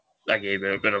a game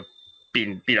where it would have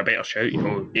been a better shout,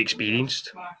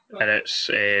 experienced. And it's,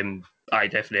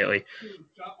 definitely.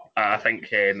 I think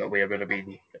we would have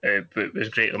been was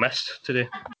greatly missed today.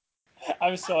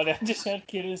 I'm sorry, I just heard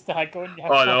Kieran's tag on. You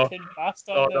fucking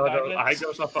bastard. Oh, no. I think there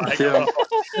was a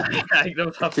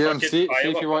Kieran, fucking see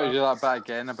if you want to do that bit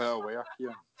again about Aware,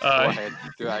 Kieran. Go ahead,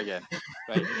 do it again.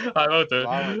 Right. I will do.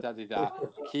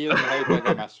 Kieran, how big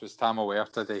a miss was Tam Aware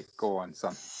today? Go on,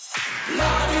 son.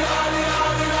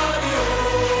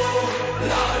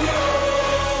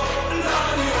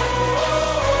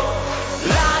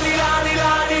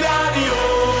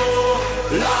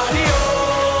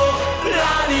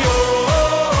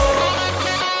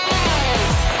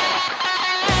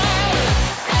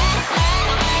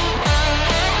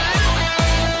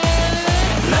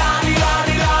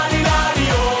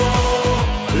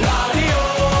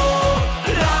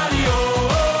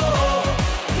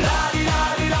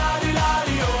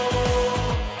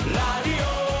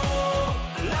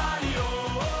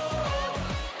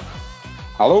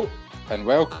 Hello, and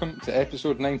welcome to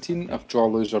episode 19 of Draw,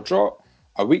 Lose or Draw,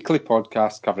 a weekly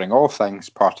podcast covering all things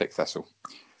Partick Thistle.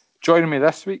 Joining me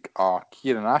this week are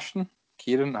Kieran Ashton.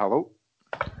 Kieran, hello.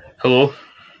 Hello,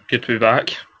 good to be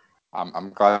back.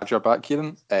 I'm glad you're back,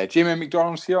 Kieran. Jamie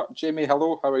McDonald's here. Jamie,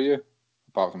 hello, how are you?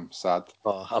 Apart from sad.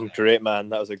 Oh, I'm great, man.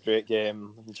 That was a great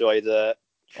game. Enjoyed it.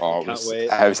 Oh, Can't wait.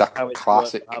 It was a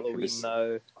classic. Halloween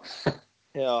now.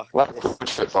 Yeah. Good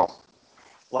football.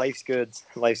 Life's good.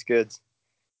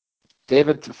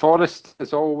 David Forrest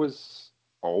is always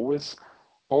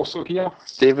also here.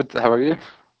 David, how are you?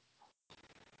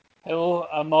 Hello,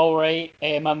 I'm alright.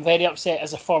 I'm very upset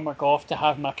as a former Goth to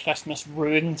have my Christmas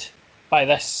ruined by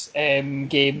this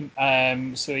game.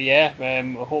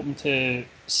 We're hoping to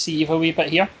save a wee bit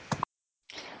here.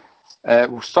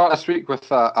 We'll start this week with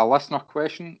a listener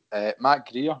question. Matt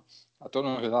Greer, I don't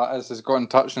know who that is, has got in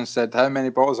touch and said, how many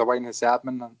bottles of wine has the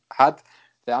admin had?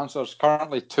 The answer is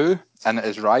currently 2, and it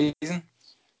is rising.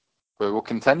 We will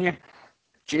continue.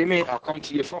 Jamie, I'll come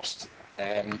to you first.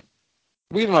 We're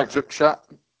in a group chat,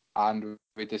 and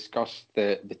we discussed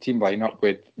the team lineup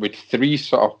with 3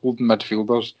 sort of holding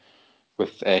midfielders,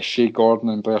 with Shea Gordon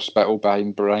and Blair Spittle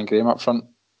behind Brian Graham up front.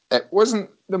 It wasn't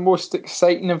the most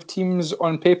exciting of teams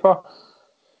on paper.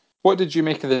 What did you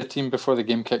make of the team before the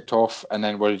game kicked off, and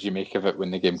then what did you make of it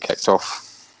when the game kicked off?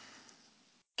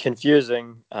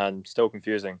 Confusing, and still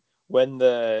confusing. When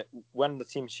the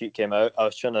team sheet came out, I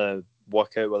was trying to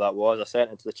work out what that was. I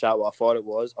sent into the chat what I thought it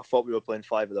was. I thought we were playing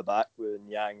 5 at the back with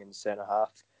Yang in centre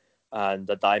half and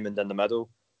a diamond in the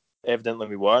middle. Evidently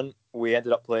we weren't. We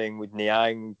ended up playing with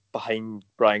Niang behind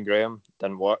Brian Graham.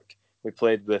 Didn't work. We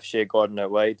played with Shea Gordon out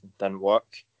wide. Didn't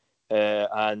work.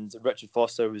 And Richard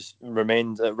Foster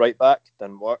remained at right back.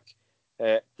 Didn't work.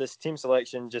 This team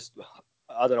selection just,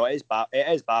 I don't know. It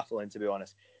is baffling, to be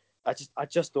honest. I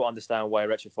just don't understand why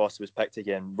Richard Foster was picked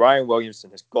again. Ryan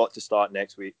Williamson has got to start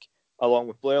next week, along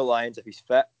with Blair Lyons if he's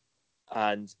fit,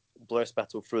 and Blair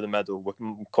Spittle through the middle with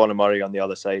Conor Murray on the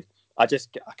other side. I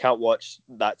can't watch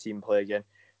that team play again.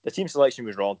 The team selection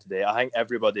was wrong today. I think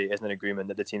everybody is in agreement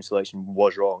that the team selection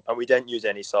was wrong, and we didn't use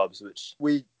any subs, which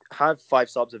we have 5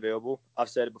 subs available. I've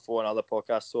said it before on other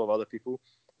podcasts, so have other people,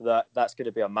 that's going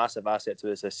to be a massive asset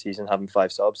to us this season, having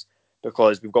 5 subs,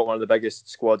 because we've got one of the biggest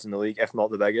squads in the league, if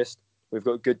not the biggest. We've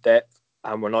got good depth,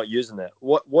 and we're not using it.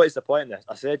 What is the point in this?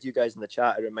 I said to you guys in the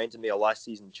chat, it reminded me of last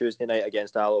season, Tuesday night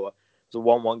against Alloa. It was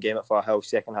a 1-1 game at Firhill.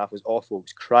 Second half was awful. It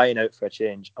was crying out for a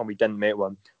change, and we didn't make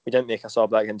one. We didn't make a sub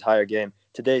that entire game.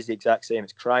 Today's the exact same.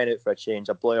 It's crying out for a change.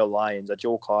 A Blair Lyons, a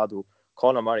Joe Cardo,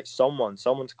 Conor Murray, someone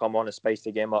to come on and spice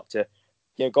the game up to,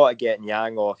 got to get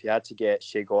Yang off. You had to get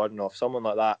Shea Gordon off, someone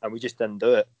like that, and we just didn't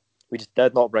do it. We just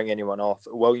did not bring anyone off.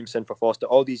 Williamson for Foster,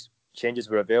 all these changes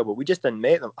were available. We just didn't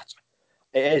make them.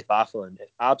 It is baffling.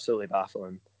 It's absolutely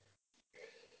baffling.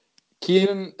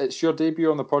 Kieran, it's your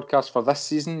debut on the podcast for this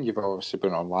season. You've obviously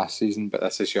been on last season, but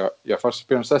this is your first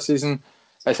appearance this season.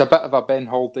 It's a bit of a Ben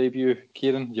Hall debut,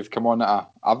 Kieran. You've come on at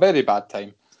a very bad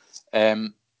time.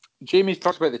 Jamie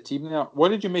talked about the team there. What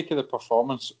did you make of the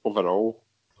performance overall?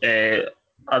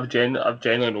 I've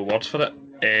genuinely no words for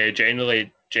it.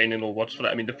 Genuinely no words for it.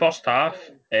 I mean, the first half,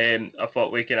 I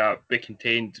thought we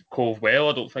contained Cove well.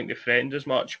 I don't think they threatened as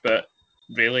much, but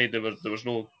really there was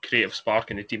no creative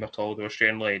spark in the team at all. There was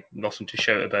generally nothing to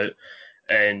shout about,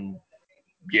 and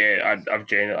yeah, I've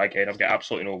got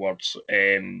absolutely no words.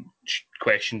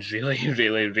 Questions really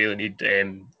need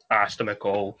Aston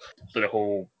McCall for the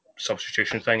whole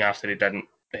substitution thing after he didn't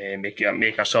make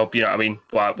a sub. You know what I mean?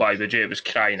 Why would you? It was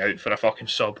crying out for a fucking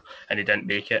sub, and he didn't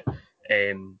make it.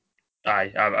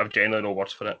 I've genuinely no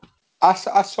words for it. I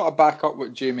sort of back up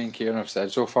what Jamie and Kieran have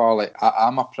said so far. Like,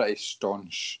 I'm a pretty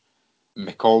staunch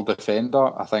McCall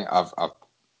defender. I think I've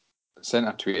sent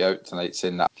a tweet out tonight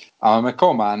saying that I'm a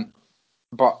McCall man.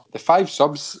 But the 5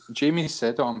 subs, Jamie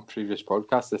said it on previous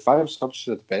podcasts, the 5 subs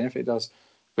should have benefited us.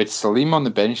 With Salim on the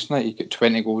bench tonight, he got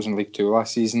 20 goals in League 2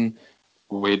 last season.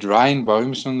 With Ryan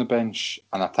Williamson on the bench,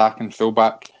 an attacking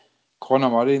fullback. Conor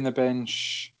Murray on the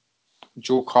bench.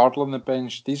 Joe Cardle on the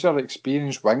bench. These are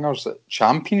experienced wingers at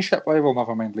championship level,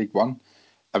 never mind League 1.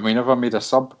 And we never made a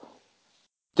sub.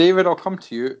 David, I'll come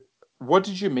to you. What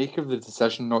did you make of the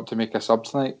decision not to make a sub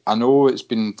tonight? I know it's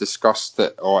been discussed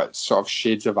that it's sort of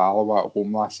shades of Alloa at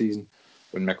home last season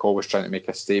when McCall was trying to make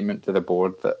a statement to the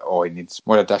board that he needs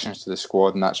more additions to the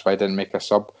squad and that's why I didn't make a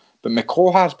sub. But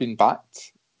McCall has been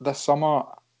backed this summer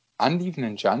and even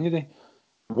in January.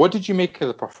 What did you make of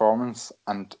the performance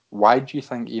and why do you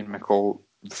think Ian McCall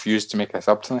refused to make a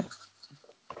sub tonight?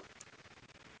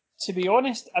 To be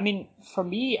honest, I mean, for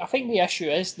me, I think the issue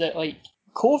is that, like,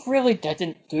 Cove really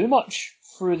didn't do much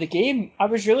through the game. I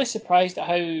was really surprised at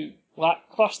how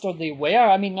lacklustre they were.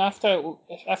 I mean,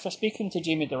 after speaking to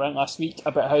Jamie Durant last week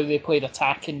about how they played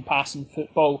attacking, passing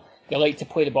football, they like to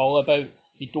play the ball about,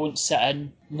 they don't sit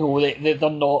in. No, they're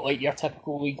not like your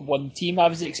typical League One team. I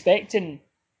was expecting,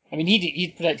 I mean,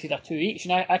 he'd predicted a 2 each,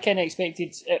 and I kind of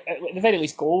expected, at the very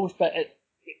least, goals, but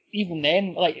even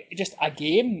then, like, just a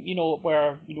game,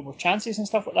 where, with chances and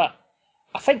stuff like that.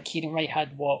 I think Kieran Wright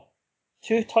had,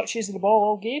 2 touches of the ball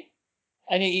all game?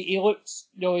 And he looked,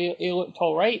 he looked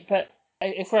all right. But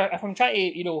if I'm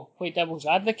trying to, play devil's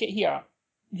advocate here,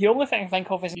 the only thing I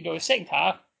think of is, the second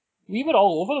half, we were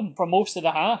all over them for most of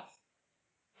the half.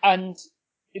 And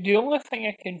the only thing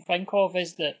I can think of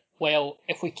is that, well,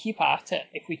 if we keep at it,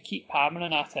 if we keep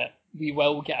hammering at it, we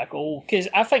will get a goal. Because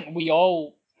I think we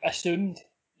all assumed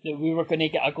that we were going to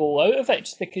get a goal out of it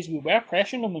just because we were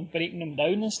pressuring them and breaking them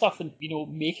down and stuff and,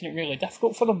 making it really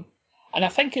difficult for them. And I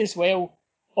think as well,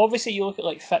 obviously you look at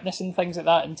like fitness and things like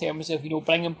that in terms of,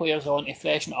 bringing players on to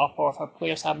freshen it up, or if a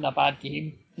player's having a bad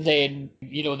game, then,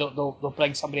 they'll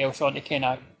bring somebody else on to kind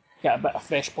of get a bit of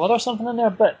fresh blood or something in there.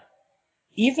 But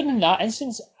even in that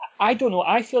instance, I don't know,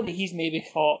 I feel that he's maybe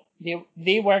thought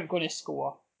they weren't going to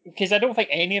score. Because I don't think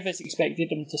any of us expected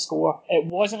them to score. It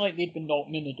wasn't like they'd been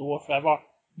knocking on the door forever.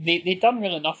 They'd done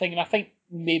really nothing, and I think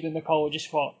maybe McCall just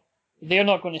thought, they're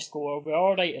not going to score, we're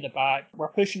alright at the back, we're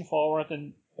pushing forward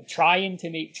and trying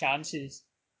to make chances,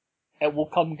 it will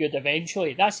come good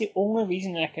eventually. That's the only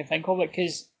reason I can think of it,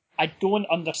 because I don't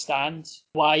understand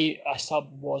why a sub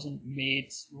wasn't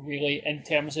made, really, in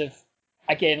terms of,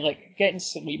 again, like, getting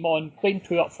Salim on, playing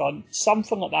 2 up front,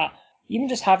 something like that. Even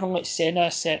just having, like,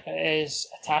 Senna set as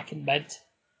attacking mid,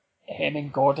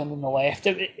 and Gordon on the left.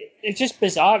 It's just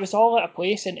bizarre. It was all out of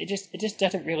place, and it just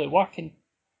didn't really work. And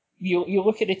you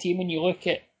look at the team, and you look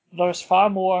at, there's far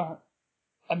more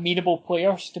amenable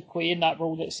players to play in that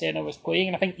role that Senna was playing,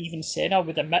 and I think even Senna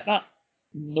would admit that.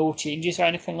 No changes or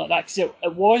anything like that, because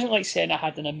it wasn't like Senna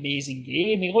had an amazing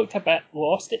game. He looked a bit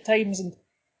lost at times, and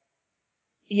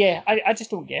yeah, I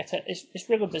just don't get it. It's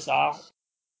really bizarre.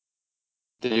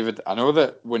 David, I know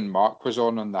that when Mark was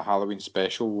on the Halloween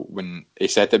special, when he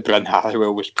said that Bryn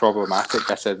Halliwell was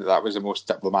problematic, I said that was the most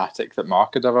diplomatic that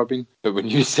Mark had ever been. But when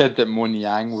you said that Mo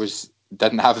Niang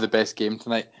didn't have the best game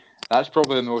tonight, that's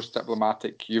probably the most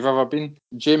diplomatic you've ever been.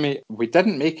 Jamie, we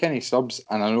didn't make any subs,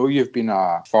 and I know you've been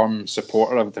a firm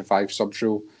supporter of the 5 subs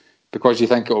rule because you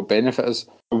think it will benefit us.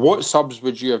 What subs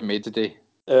would you have made today?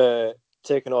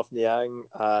 Taken off Niang,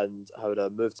 and I would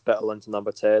have moved Spittle into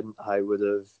number 10. I would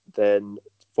have then,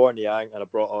 for Niang, and I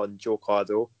brought on Joe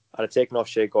Cardo. I'd have taken off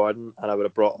Shea Gordon, and I would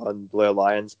have brought on Blair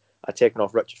Lyons. I'd taken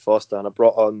off Richard Foster, and I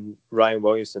brought on Ryan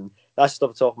Williamson. That's just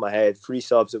off the top of my head, 3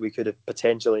 subs that we could have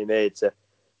potentially made to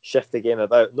shift the game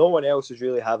about. No one else was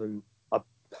really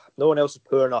no one else was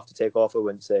poor enough to take off, I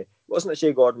wouldn't say. It wasn't that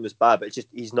Shea Gordon was bad, but it's just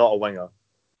he's not a winger.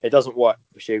 It doesn't work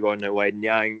for Shea Gordon out wide.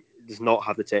 Niang does not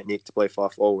have the technique to play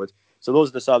far forward. So those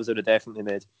are the subs that would have definitely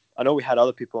made. I know we had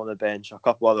other people on the bench, a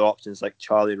couple other options like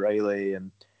Charlie Riley and,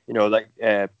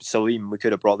 Salim. We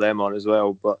could have brought them on as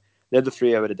well, but they're the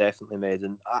 3 I would have definitely made.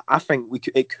 And I think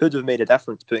it could have made a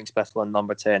difference putting Spittle on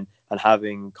number 10 and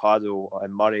having Cardo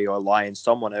and Murray or Lyons,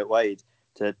 someone out wide,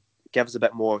 to give us a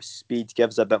bit more speed, give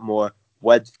us a bit more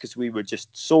width, because we were just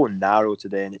so narrow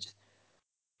today, and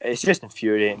it's just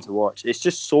infuriating to watch. It's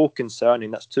just so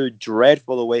concerning. That's 2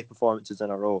 dreadful away performances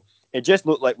in a row. It just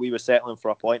looked like we were settling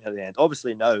for a point at the end.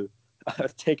 Obviously now,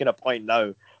 I've taken a point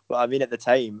now, but I mean at the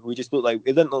time, it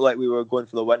didn't look like we were going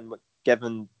for the win,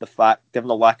 given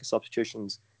the lack of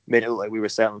substitutions, made it look like we were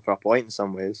settling for a point in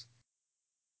some ways.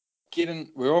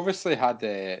 Kieran, we obviously had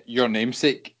your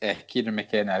namesake, Kieran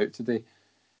McKenna, out today.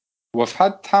 We've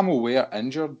had Tam Weir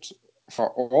injured for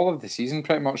all of the season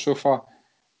pretty much so far.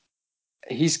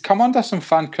 He's come under some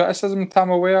fan criticism, Tam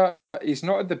Weir. He's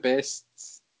not at the best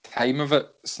time of it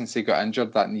since he got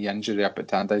injured, that knee injury up at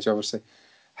Tandage, obviously.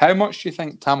 How much do you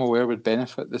think Tam Weir would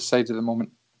benefit this side at the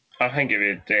moment? I think it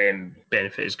would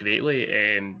benefit us greatly.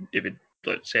 It would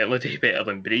certainly do better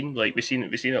than Breen. Like we seen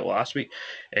it last week,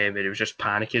 where he was just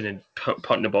panicking and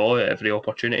putting the ball at every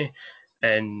opportunity.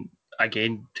 And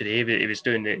again today, he was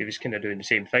kind of doing the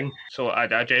same thing. So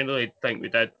I generally think we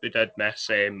did miss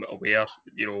Weir,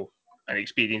 an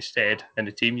experienced head in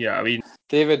the team. You know what I mean?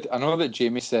 David, I know that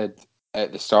Jamie said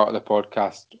at the start of the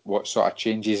podcast what sort of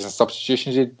changes and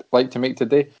substitutions you'd like to make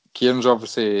today. Kieran's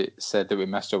obviously said that we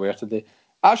missed Weir today.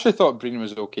 I actually thought Breen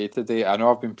was okay today. I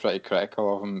know I've been pretty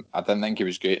critical of him. I didn't think he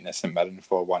was great in the St Mirren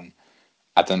 4-1.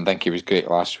 I didn't think he was great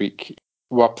last week.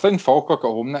 We're playing Falkirk at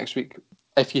home next week.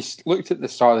 If you looked at the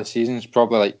start of the season, it's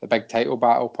probably like the big title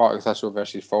battle, Partick Thistle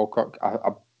versus Falkirk.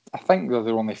 I think they're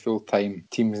the only full-time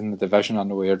teams in the division. I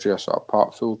know Airdrie are sort of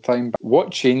part full-time. But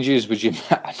what changes would you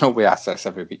make? I know we ask this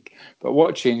every week, but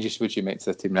what changes would you make to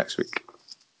the team next week?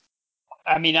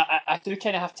 I mean, I do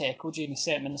kind of have to echo Jamie's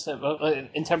sentiments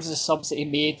in terms of the subs that he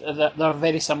made. They're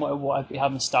very similar to what I'd be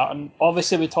having starting.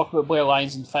 Obviously, we talk about Blair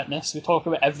Lyons and fitness. We talk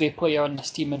about every player on this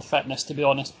team and fitness, to be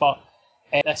honest. But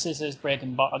this is his bread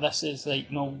and butter. This is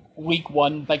League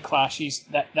One big clashes.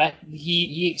 That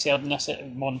he excelled in this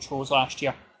at Montrose last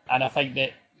year, and I think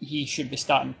that he should be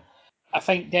starting. I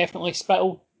think definitely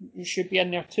Spittle should be in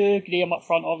there too. Graham up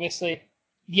front, obviously.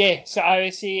 Yeah, so I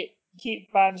would say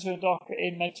keep Barnes and Docker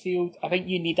in midfield. I think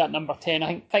you need that number 10.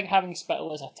 I think having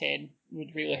Spittle as a 10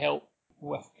 would really help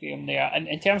with Graham there. And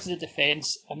in terms of the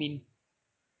defence, I mean,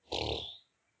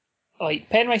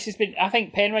 Penrice has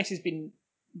been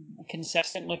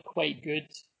consistently quite good.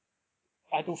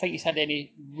 I don't think he's had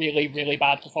any really, really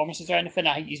bad performances or anything.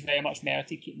 I think he's very much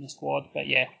merited keeping the squad. But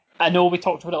yeah, I know we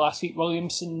talked about it last week,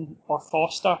 Williamson or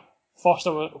Foster.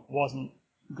 Foster wasn't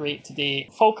great today.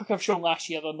 Falkirk have shown last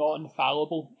year they're not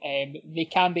infallible. They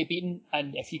can be beaten,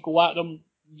 and if you go at them,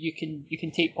 you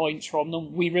can take points from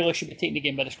them. We really should be taking the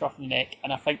game by the scruff of the neck,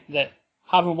 and I think that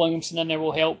having Williamson in there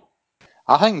will help.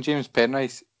 I think James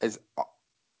Penrice is,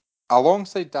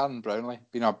 alongside Darren Brownlee,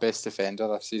 been our best defender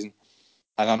this season.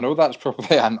 And I know that's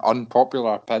probably an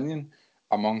unpopular opinion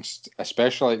amongst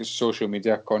especially social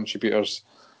media contributors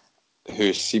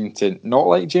who seem to not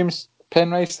like James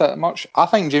Penrice that much. I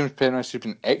think James Penrice has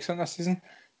been excellent this season.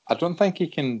 I don't think he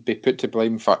can be put to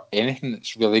blame for anything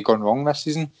that's really gone wrong this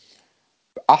season.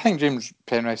 But I think James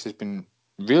Penrice has been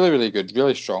really, really good,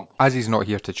 really strong. As he's not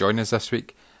here to join us this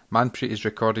week, Manpreet has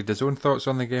recorded his own thoughts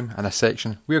on the game in a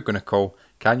section we're going to call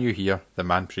Can You Hear the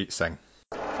Manpreet Sing?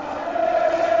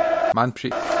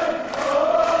 Manpreet.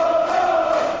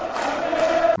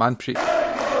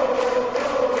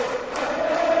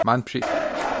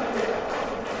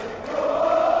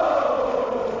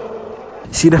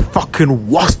 See, the fucking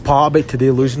worst part about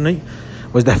today losing, right,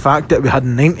 was the fact that we had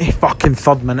 90 fucking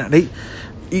third minute, right?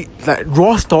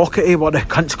 Ross Docherty, what the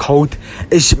cunt's called,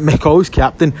 is McCall's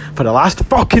captain for the last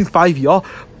fucking 5 years.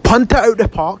 Punt it out the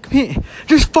park, mate.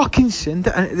 Just fucking send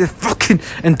it into the fucking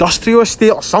industrial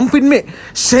estate or something, mate.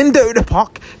 Send it out the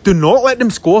park. Do not let them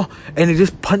score. And he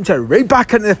just punts it right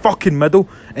back into the fucking middle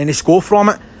and they score from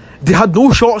it. They had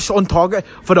no shots on target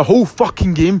for the whole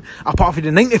fucking game, apart from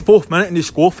the 94th minute and they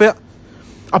score for it.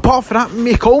 Apart from that,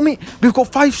 mate, we've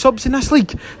got 5 subs in this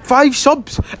league. 5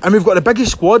 subs. And we've got the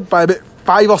biggest squad by about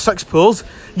 5 or 6 players.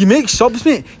 You make subs,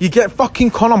 mate. You get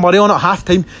fucking Conor Murray on at half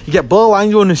time. You get Blair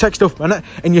Lyons on the 60th minute.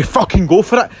 And you fucking go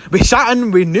for it. We sat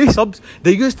in with no subs.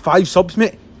 They used 5 subs,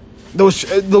 mate. There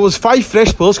was 5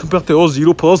 fresh players compared to all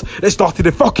 0 players that started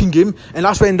the fucking game. And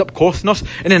that's what ended up costing us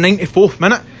in the 94th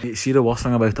minute. Mate, see the worst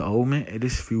thing about it all, mate? It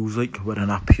just feels like we're in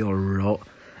a pure rot.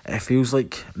 It feels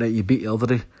like that you beat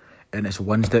Elderly and it's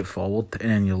 1 step forward, and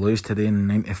then you lose today in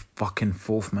the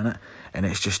 94th minute, and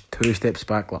it's just 2 steps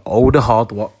back. Like, all the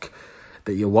hard work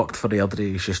that you worked for the other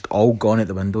day is just all gone out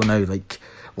the window now. Like,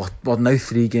 we're now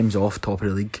 3 games off top of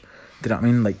the league. Do you know what I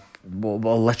mean? Like,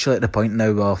 we're literally at the point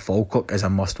now where Falkirk is a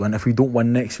must win. If we don't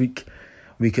win next week,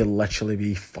 we could literally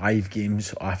be 5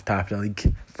 games off top of the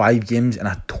league. 5 games in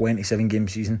a 27 game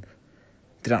season.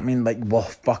 Do you know what I mean? Like, well,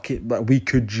 fuck it, but we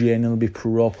could genuinely be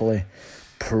properly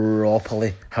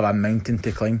have a mountain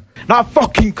to climb. That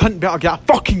fucking cunt better get a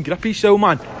fucking grip himself,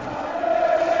 man.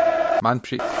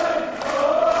 Manpreet.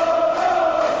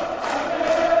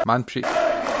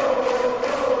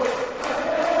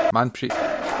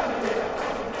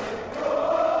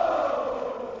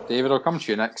 David, I'll come to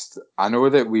you next. I know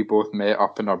that we both met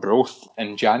up in Arbroath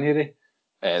in January.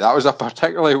 That was a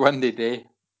particularly windy day,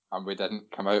 and we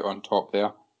didn't come out on top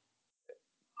there.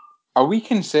 Are we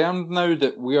concerned now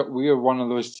that we are one of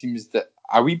those teams that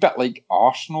are we bit like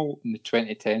Arsenal in the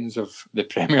 2010s of the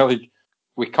Premier League?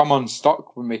 We come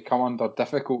unstuck when we come under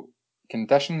difficult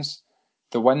conditions.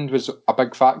 The wind was a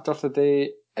big factor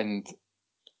today, and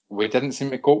we didn't seem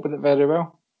to cope with it very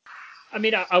well. I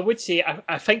mean, I would say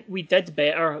I think we did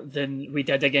better than we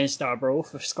did against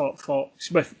Arbroath with Scott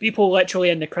Fox, with people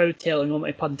literally in the crowd telling them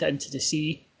to punt it into the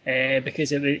sea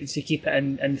because it was to keep it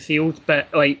in field.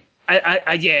 But like,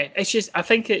 yeah, it's just I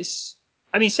think it's.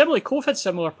 I mean, similarly, Cove had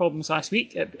similar problems last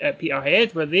week at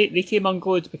Peterhead, where they came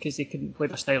unglued because they couldn't play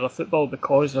their style of football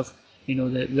because of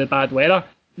the bad weather.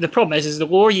 The problem is the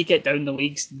lower you get down the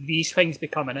leagues, these things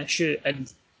become an issue,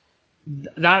 and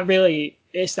that really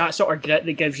it's that sort of grit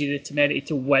that gives you the temerity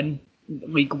to win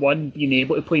League One, being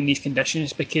able to play in these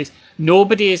conditions, because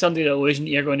nobody is under the illusion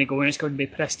that you're going to go and it's going to be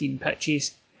pristine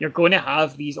pitches. You're going to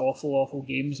have these awful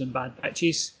games and bad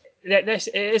pitches. This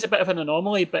it is a bit of an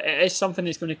anomaly, but it is something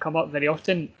that's going to come up very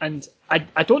often, and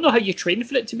I don't know how you train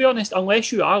for it, to be honest,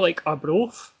 unless you are like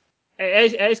Arbroath.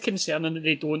 It is concerning that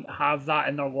they don't have that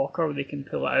in their locker where they can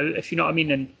pull it out, if you know what I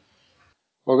mean. And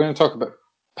we're going to talk about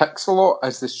Pixelot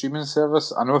as the streaming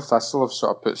service. I know Thistle have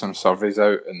sort of put some surveys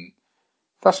out, and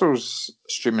Thistle's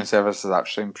streaming service has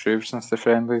actually improved since the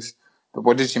friendlies. But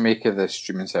what did you make of the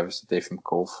streaming service today from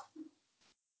Cove?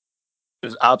 It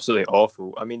was absolutely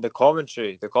awful. I mean, the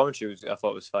commentary I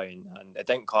thought was fine, and it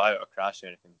didn't cut out or crash or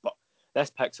anything. But this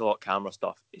Pixelot camera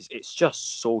stuff it's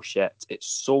just so shit. It's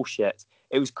so shit.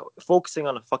 It was focusing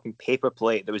on a fucking paper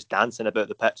plate that was dancing about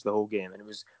the pitch the whole game, and it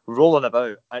was rolling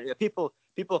about. And people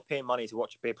are paying money to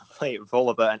watch a paper plate roll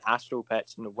about an astral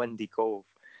pitch in a windy Cove.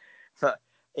 But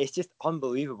it's just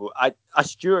unbelievable. A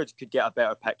steward could get a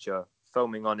better picture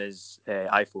filming on his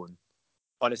iPhone,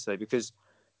 honestly, because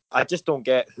I just don't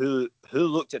get who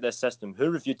looked at this system, who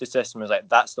reviewed the system and was like,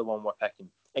 that's the one we're picking.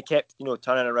 It kept,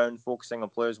 turning around, focusing on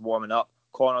players warming up.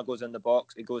 Corner goes in the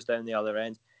box, it goes down the other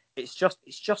end. It's just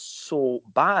so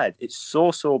bad. It's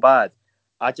so bad.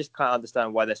 I just can't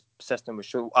understand why this system was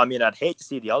so. I mean, I'd hate to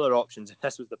see the other options if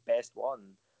this was the best one.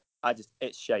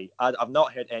 It's shite. I've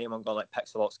not heard anyone go like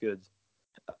Pixelot's good.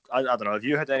 I don't know. Have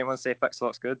you heard anyone say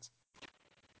Pixelot's good?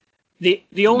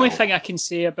 The only thing I can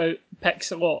say about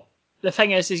Pixelot, the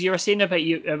thing is you were saying about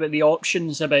the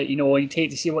options, about you take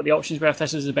to see what the options were if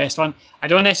this was the best one. I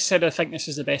don't necessarily think this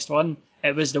is the best one.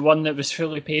 It was the one that was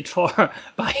fully paid for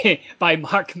by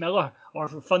Mark Miller, or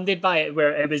funded by it,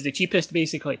 where it was the cheapest,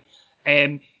 basically.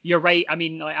 You're right. I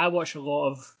mean, like I watch a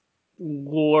lot of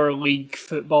lower league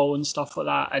football and stuff like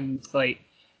that, and like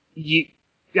you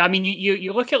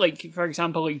look at, like, for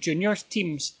example, like junior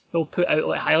teams, they'll put out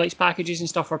like highlights packages and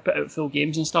stuff, or put out full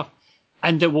games and stuff,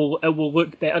 and it will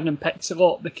look better than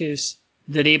Pixelot because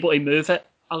they're able to move it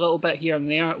a little bit here and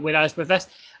there. Whereas with this,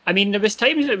 I mean, there was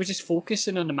times that it was just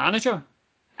focusing on the manager,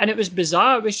 and it was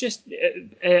bizarre. It was just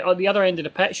on the other end of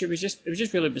the pitch. It was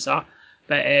just really bizarre.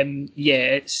 But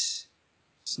yeah, it's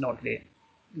not great,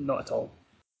 not at all.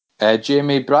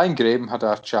 Jamie, Brian Graham had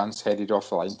a chance headed off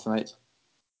the line tonight.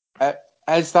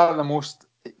 Is that the most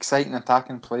exciting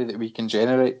attacking play that we can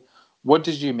generate? What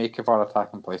did you make of our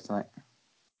attacking play tonight?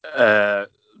 The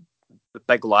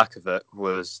big lack of it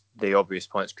was the obvious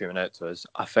point screaming out to us.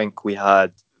 I think we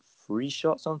had 3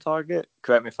 shots on target.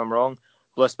 Correct me if I'm wrong.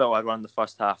 Blissbill had one in the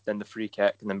first half, then the free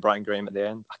kick, and then Brian Graham at the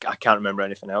end. I can't remember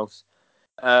anything else.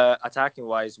 Attacking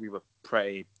wise, we were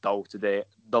pretty dull today.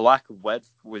 The lack of width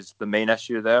was the main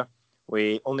issue there.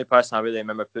 The only person I really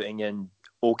remember putting in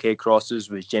okay crosses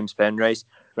was James Penrice.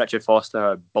 Richard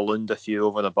Foster ballooned a few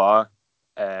over the bar.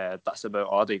 That's about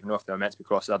all. I don't even know if they were meant to be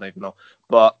crosses. I don't even know.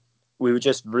 But we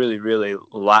just really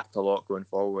lacked a lot going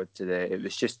forward today. It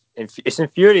was just it's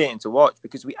infuriating to watch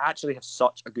because we actually have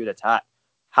such a good attack.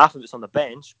 Half of it's on the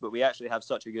bench, but we actually have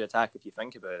such a good attack if you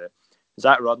think about it.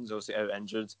 Zach Rudden's also out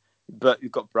injured, but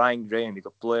we've got Brian Graham, we've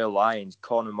got Blair Lyons,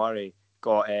 Conor Murray,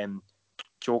 got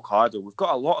Joe Cardle. We've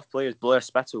got a lot of players, Blair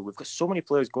Spittle. We've got so many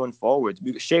players going forward.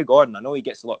 We've got Shea Gordon. I know he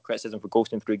gets a lot of criticism for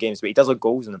ghosting through games, but he does have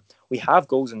goals in them. We have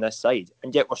goals in this side,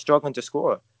 and yet we're struggling to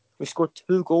score. We've scored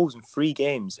 2 goals in 3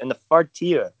 games in the 3rd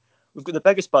tier. We've got the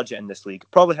biggest budget in this league,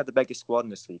 probably have the biggest squad in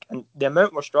this league, and the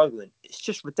amount we're struggling, it's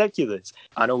just ridiculous.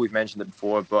 I know we've mentioned it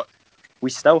before, but we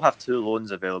still have 2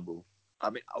 loans available.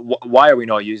 I mean, why are we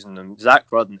not using them? Zach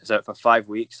Rudden is out for 5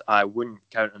 weeks. I wouldn't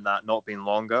count on that not being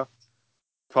longer.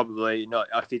 Probably not.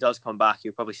 If he does come back,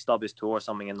 he'll probably stub his toe or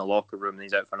something in the locker room and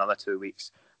he's out for another 2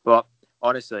 weeks. But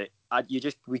honestly,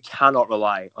 we cannot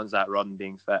rely on Zach Rodden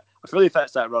being fit. A fully fit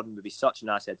Zach Rodden would be such an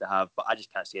asset to have, but I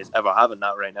just can't see us ever having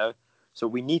that right now. So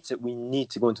we need to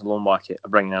go into the loan market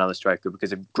and bring in another striker,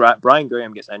 because if Brian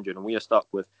Graham gets injured and we are stuck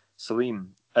with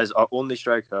Salim as our only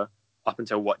striker up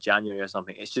until January or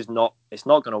something, it's not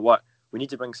going to work. We need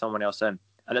to bring someone else in,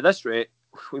 and at this rate,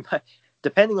 we might,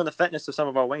 depending on the fitness of some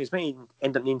of our wings, might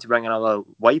end up needing to bring another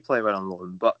wide player on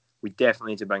loan, but we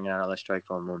definitely need to bring in another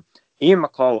striker on loan. Ian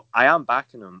McCall, I am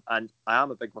backing him, and I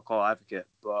am a big McCall advocate,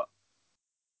 but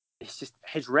it's just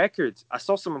his record. I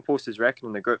saw someone post his record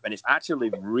in the group, and it's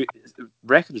actually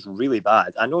record is really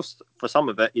bad. I know for some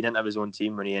of it, he didn't have his own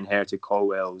team when he inherited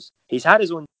Caldwell's. He's had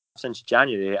his own since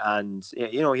January, and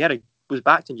he was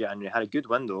backed in January, had a good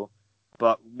window,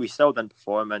 but we still didn't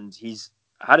perform. And he's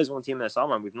had his own team in the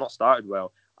summer, and we've not started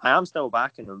well. I am still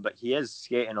backing him, but he is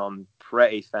skating on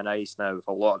pretty thin ice now with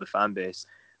a lot of the fan base.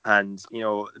 And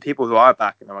the people who are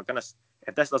backing him are going to.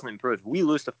 If this doesn't improve, we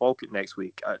lose to Falkirk next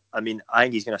week. I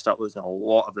think he's going to start losing a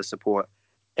lot of the support.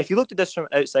 If you looked at this from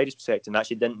an outsider's perspective and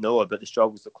actually didn't know about the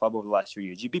struggles of the club over the last few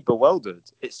years, you'd be bewildered.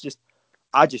 It's just,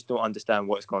 I just don't understand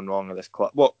what's gone wrong with this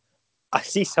club. Well, I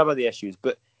see some of the issues,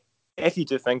 but if you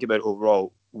do think about it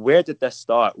overall, where did this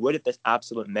start? Where did this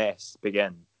absolute mess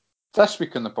begin? This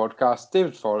week on the podcast,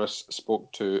 David Forrest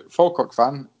spoke to Falkirk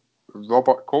fan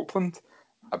Robert Copeland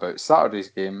about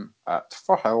Saturday's game at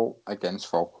Firhill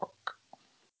against Falkirk.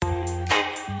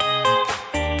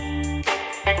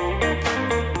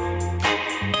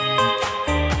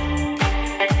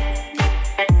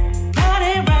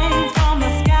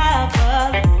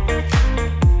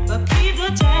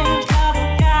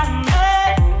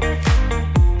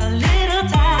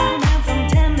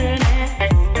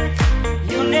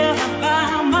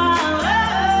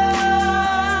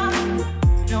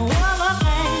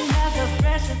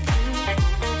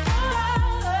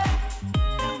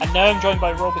 Now I'm joined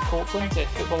by Robbie Copeland, a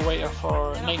football writer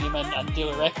for 90 Min and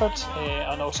Daily Record,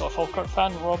 and also a Falkirk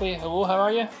fan. Robbie, hello, how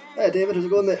are you? Hey David, how's it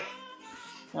going, mate?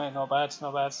 Not bad.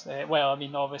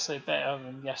 Obviously better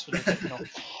than yesterday, but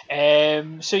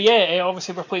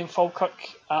obviously we're playing Falkirk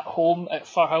at home at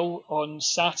Firhill on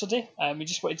Saturday. We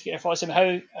just wanted to get your thoughts on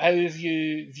how have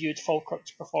you viewed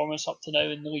Falkirk's performance up to now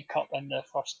in the League Cup in the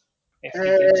first 3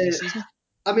 games of the season?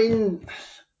 I mean,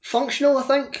 functional, I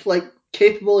think,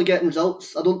 capable of getting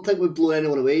results. I don't think we've blown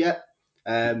anyone away yet,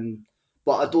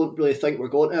 but I don't really think we're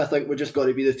going to. I think we're just going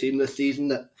to be the team this season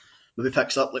that maybe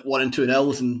picks up 1 and 2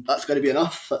 nils, and that's going to be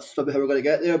enough. That's probably how we're going to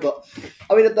get there. But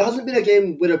I mean, there hasn't been a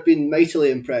game where I've been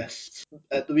mightily impressed.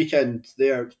 At the weekend,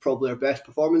 it's probably our best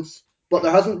performance. But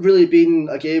there hasn't really been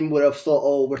a game where I've thought,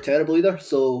 oh, we're terrible either.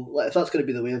 So if that's going to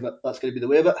be the way of it, that's going to be the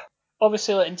way of it.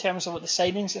 Obviously, in terms of what the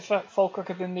signings that Falkirk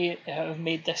have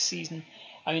made this season,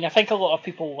 I mean, I think a lot of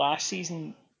people last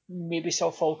season maybe saw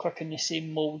Falkirk in the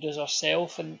same mould as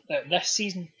ourselves and this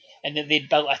season, and that they'd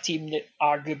built a team that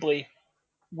arguably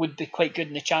would be quite good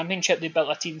in the Championship. They built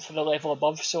a team for the level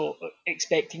above, so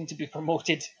expecting to be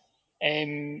promoted,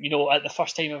 at the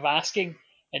first time of asking,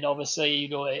 and obviously,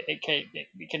 it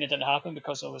kind of didn't happen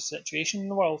because of the situation in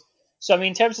the world. So, I mean,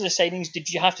 in terms of the signings, did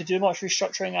you have to do much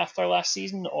restructuring after last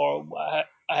season, or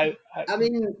how I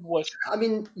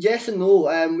mean, yes and no.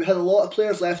 We had a lot of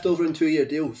players left over in 2-year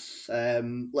deals,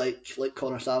 like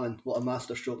Connor Salmon. What a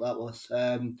masterstroke that was.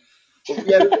 We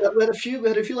had a few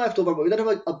left over, but we did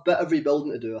have a bit of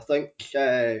rebuilding to do. I think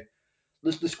the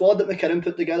squad that McKinnon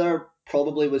put together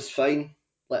probably was fine.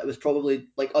 It was probably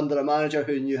under a manager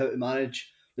who knew how to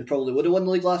manage. We probably would have won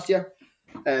the league last year.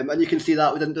 And you can see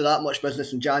that we didn't do that much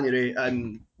business in January,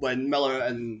 and when Miller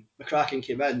and McCracken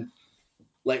came in,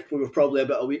 we were probably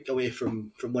about a week away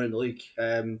from winning the league.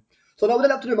 So no, we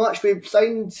didn't have to do much. We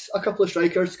signed a couple of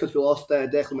strikers because we lost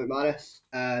Declan McManus,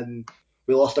 and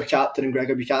we lost our captain in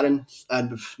Gregor Buchanan,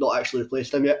 and we've not actually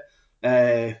replaced him yet.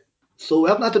 So we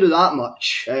haven't had to do that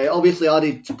much. Obviously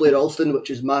added Blair Alston, which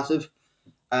is massive,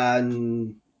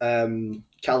 and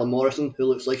Callum Morrison, who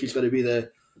looks like he's going to be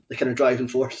the kind of driving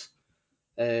force.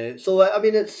 So I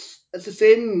mean, it's the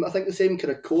same. I think the same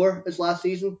kind of core as last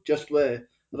season, just with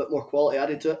a bit more quality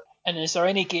added to it. And is there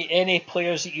any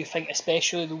players that you think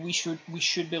especially that we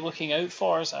should be looking out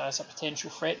for as a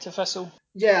potential threat to Thistle?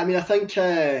 Yeah, I mean, I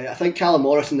think Callum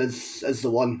Morrison is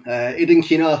the one. Aidan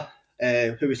Keena,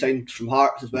 who we signed from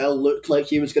Hearts as well, looked like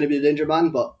he was going to be the danger man,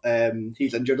 but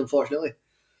he's injured unfortunately.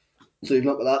 So you've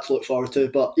not got that to look forward to.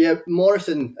 But yeah,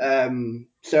 Morrison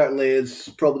certainly is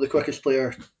probably the quickest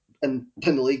player in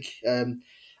the league.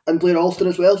 And Blair Alston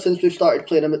as well, since we've started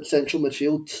playing him at central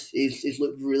midfield, he's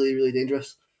looked really, really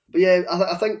dangerous. But yeah,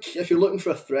 I think if you're looking for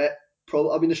a threat,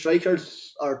 the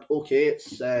strikers are okay.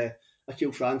 It's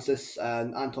Akil Francis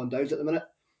and Anton Dowds at the minute.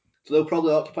 So they'll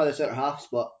probably occupy the centre halves,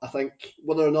 but I think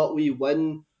whether or not we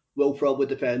win will probably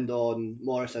depend on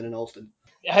Morrison and Alston.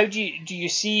 How do you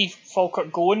see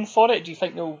Falkirk going for it? Do you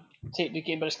think they'll take the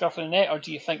game by the scruff of the neck, or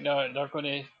do you think they're going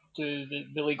to do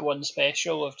the League One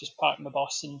special of just parking the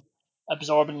bus and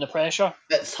absorbing the pressure?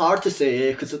 It's hard to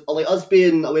say because like us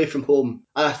being away from home,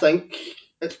 I think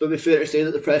it's maybe fair to say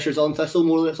that the pressure's on Thistle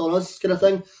more than it's on us, kind of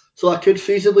thing. So I could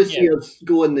feasibly see us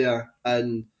going there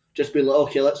and just being like,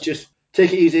 okay, let's just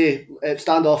take it easy,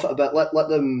 stand off it a bit, let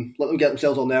them get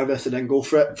themselves all nervous, and then go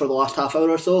for it for the last half hour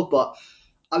or so. But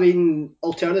I mean,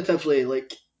 alternatively,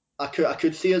 like I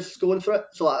could see us going for it.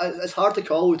 So it's hard to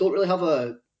call. We don't really have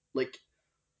a like.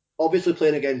 Obviously,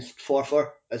 playing against Forfar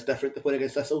is different to playing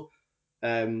against Thistle.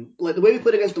 Like the way we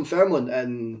played against Dunfermline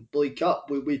in the League Cup,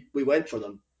 we went for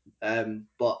them,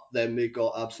 but then we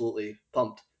got absolutely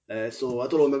pumped. So I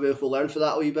don't know, maybe if we'll learn for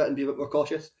that a wee bit and be a bit more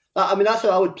cautious. I mean, that's how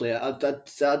I would play it. I'd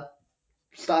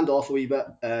stand off a wee bit,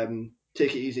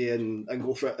 take it easy, and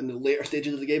go for it in the later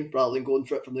stages of the game rather than going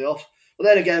for it from the off. But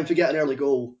then again, if we get an early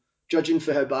goal, judging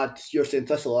for how bad you're saying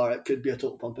Thistle are, it could be a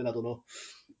total pumping. I don't know.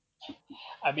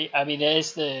 I mean, it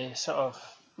is the sort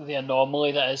of the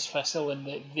anomaly that is Thistle, and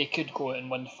they could go out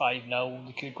and win 5-0.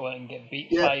 They could go out and get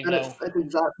beat 5-0. And it's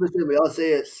exactly the same way. I'll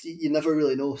say you never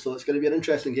really know, so it's going to be an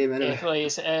interesting game anyway. Definitely,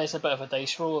 it's a bit of a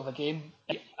dice roll of a game.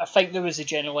 I think there was a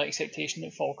general expectation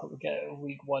that Falkirk would get out of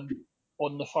League One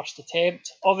on the first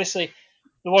attempt. Obviously,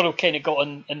 the world kind of got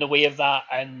in the way of that,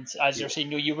 and as you're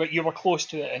saying, you were close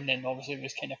to it, and then obviously it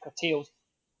was kind of curtailed.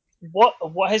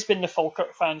 What has been the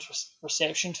Falkirk fans'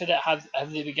 reception to that?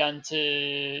 Have they begun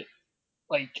to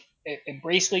like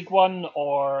embrace League One,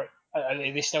 or are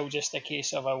they still just a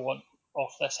case of I want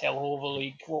off this hellhole of a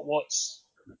league? What's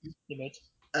the mood?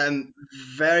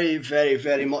 Very, very,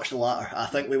 very much the latter. I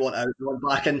think we want out. We want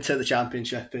back into the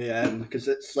championship because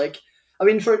it's like, I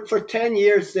mean, for 10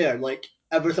 years there, like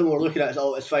everything we're looking at is,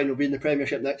 oh, it's fine. We'll be in the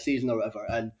Premiership next season or whatever.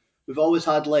 And we've always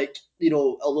had like,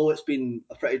 although it's been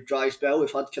a pretty dry spell,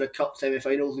 we've had kind of cup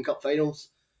semi-finals and cup finals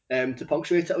to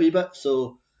punctuate it a wee bit.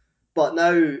 So, but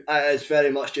now it's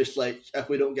very much just like if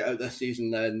we don't get out this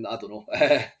season, then I don't know.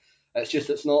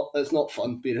 It's not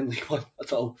fun being in League One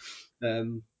at all.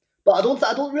 But I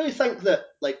don't really think that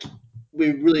like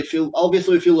we really feel.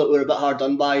 Obviously, we feel that we're a bit hard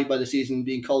done by the season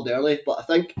being called early. But I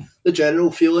think the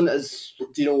general feeling is,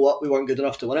 do you know what? We weren't good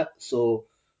enough to win it. So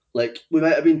like we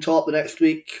might have been top the next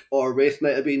week, or Wraith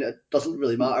might have been. It doesn't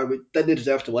really matter. We didn't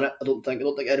deserve to win it. I don't think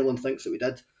anyone thinks that we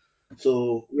did.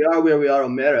 So we are where we are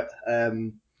on merit.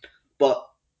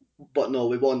 But no,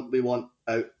 we want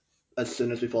out as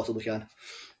soon as we possibly can.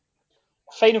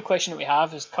 Final question that we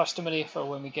have is customary for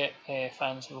when we get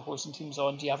fans of opposing teams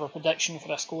on. Do you have a prediction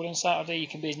for a score on Saturday? You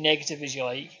can be as negative as you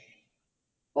like.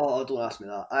 Oh, don't ask me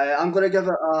that. I'm going to give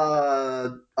it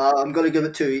I'm going to give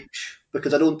it two each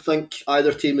because I don't think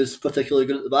either team is particularly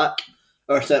good at the back.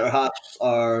 Our centre halves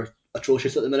are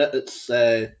atrocious at the minute. It's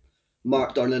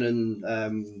Mark Durnan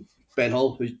and Ben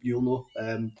Hall, who you'll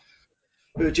know.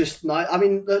 Who just I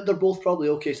mean they're both probably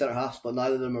okay centre halves, but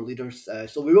neither of them are leaders.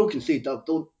 So we will concede. Don't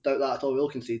doubt that at all. We will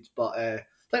concede, but I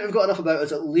think we've got enough about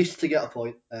us at least to get a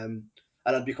point. And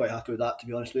I'd be quite happy with that, to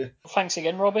be honest with you. Thanks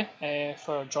again, Robbie,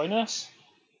 for joining us,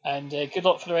 and good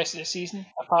luck for the rest of the season.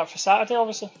 Apart from Saturday,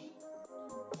 obviously.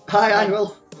 Hi, I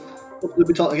will. Hopefully we'll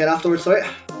be talking again afterwards. Sorry.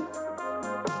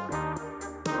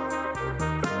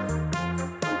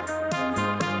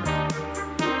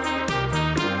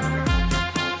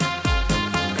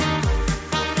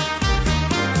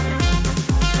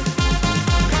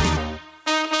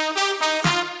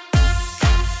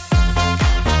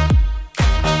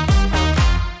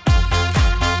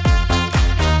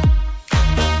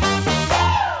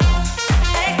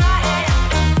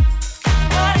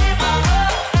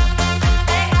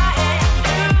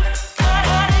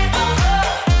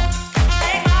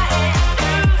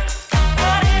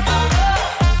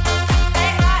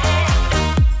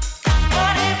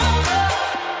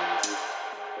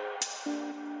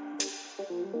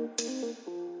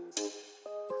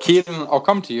 Kieran, I'll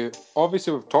come to you.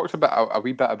 Obviously, we've talked about a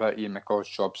wee bit about Ian McCall's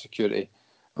job security,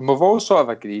 and we've all sort of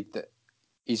agreed that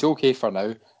he's okay for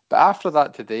now. But after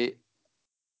that today,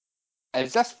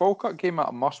 is this Falkirk game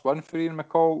a must-win for Ian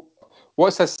McCall?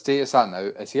 What's his status at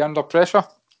now? Is he under pressure?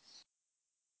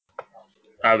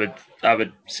 I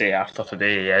would say after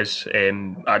today he is.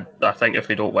 I think if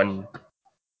we don't win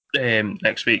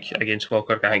next week against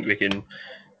Falkirk, I think we can.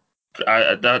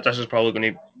 This is probably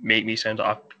going to make me sound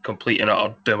like a complete and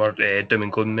utter doom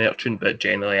and gloom merchant, but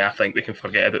generally I think we can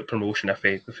forget about promotion if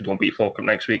we don't beat Falkirk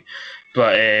next week.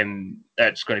 But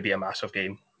it's going to be a massive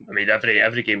game. I mean,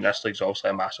 every game in this league is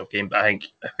obviously a massive game, but I think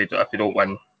if we don't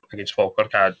win against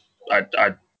Falkirk,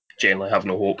 I genuinely have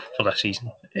no hope for this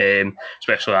season,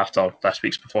 especially after this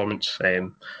week's performance.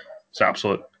 It's an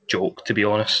absolute joke, to be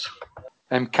honest.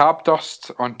 Cab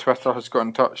Dust on Twitter has got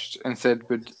in touch and said,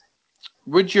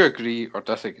 would you agree or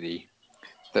disagree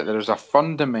that there is a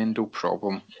fundamental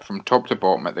problem from top to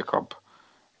bottom at the club?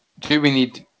 Do we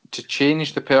need to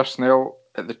change the personnel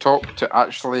at the top to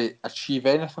actually achieve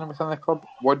anything within the club?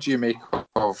 What do you make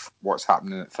of what's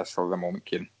happening at Thistle at the moment,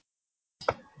 Kieran?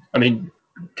 I mean,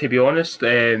 to be honest,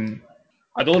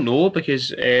 I don't know,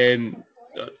 because even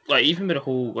with the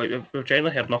whole, we've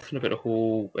generally heard nothing about the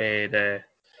whole the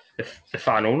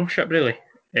fan ownership, really.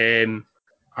 I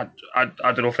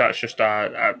don't know if that's just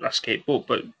a scapegoat,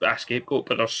 but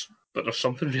there's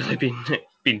something really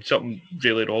been something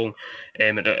really wrong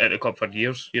at the club for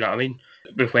years. You know what I mean?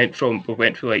 We went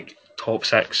through like top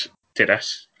six to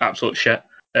this absolute shit.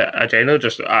 I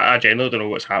genuinely don't know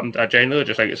what's happened. I genuinely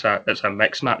just think it's a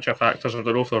mixed match of factors. I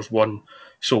don't know if there's one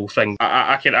sole thing.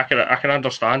 I can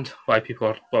understand why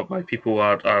people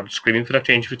are screaming for a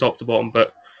change from top to bottom,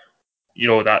 but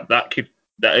that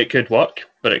it could work,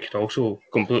 but it could also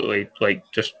completely hinder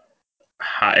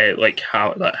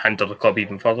the club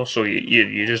even further. So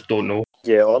you just don't know.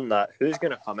 Yeah, on that, who's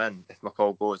going to come in if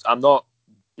McCall goes? I'm not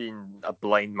being a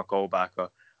blind McCall backer.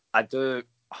 I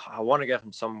want to give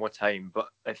him some more time, but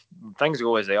if things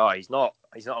go as they are, he's not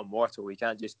immortal. He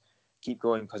can't just keep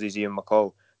going because he's Ian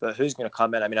McCall. But who's going to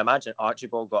come in? I mean, imagine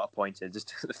Archibald got appointed.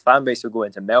 Just the fan base will go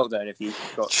into meltdown if he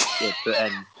got put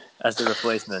in as the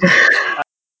replacement.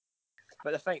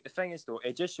 But the thing is, though,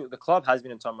 it just shows the club has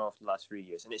been in turmoil for the last 3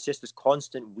 years, and it's just this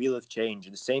constant wheel of change,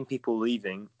 and the same people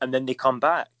leaving, and then they come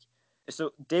back.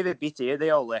 So David Beattie, they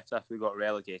all left after we got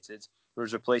relegated,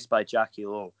 was replaced by Jackie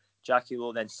Lowe. Jackie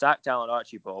Lowe then sacked Alan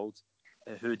Archibald,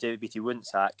 who David Beattie wouldn't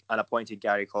sack, and appointed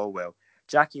Gary Caldwell.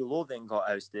 Jackie Lowe then got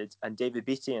ousted, and David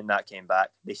Beattie and that came back.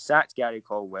 They sacked Gary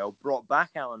Caldwell, brought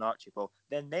back Alan Archibald,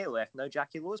 then they left, now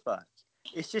Jackie Lowe's back.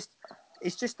 It's just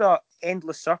an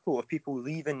endless circle of people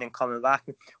leaving and coming back.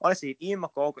 Honestly, if Ian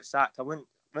McCall got sacked, I wouldn't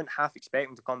half expect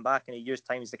him to come back in a year's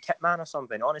time as the kit man or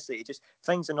something. Honestly,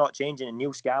 things are not changing, and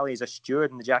Neil Scally is a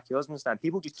steward in the Jackie Osmond stand.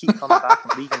 People just keep coming back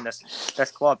and leaving this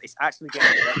club. It's actually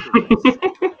getting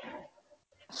ridiculous.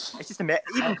 It's just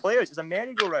even players. It's a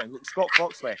merry-go-round. Look, Scott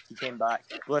Fox left, he came back.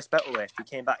 Lewis Bittle left, he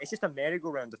came back. It's just a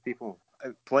merry-go-round of people,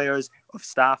 players, of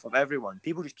staff, of everyone.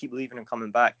 People just keep leaving and coming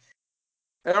back.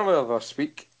 Earlier this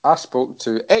week, I spoke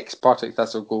to ex-Partick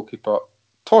Thistle goalkeeper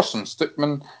Torsten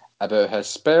Stuckman about his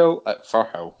spell at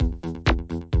Firhill.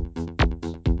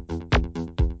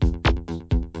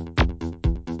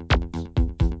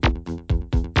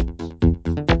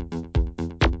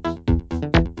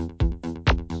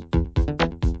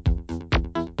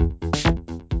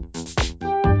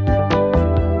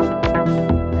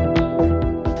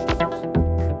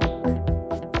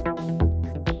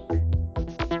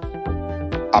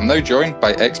 I'm now joined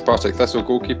by ex-Partick Thistle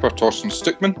goalkeeper Torsten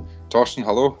Stuckman. Torsten,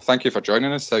 hello. Thank you for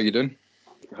joining us. How are you doing?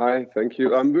 Hi, thank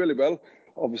you. I'm really well.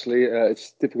 Obviously,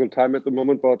 it's a difficult time at the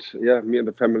moment, but yeah, me and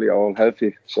the family are all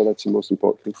healthy, so that's the most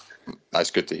important thing. That's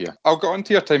good to hear. I'll get on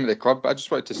to your time at the club, but I just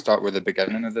wanted to start with the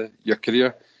beginning of your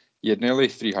career. You had nearly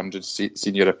 300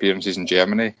 senior appearances in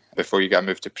Germany before you got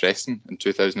moved to Preston in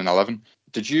 2011.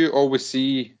 Did you always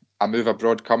see a move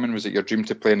abroad coming? Was it your dream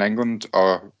to play in England,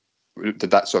 or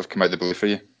did that sort of come out of the blue for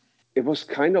you? It was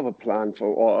kind of a plan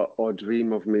or a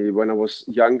dream of me when I was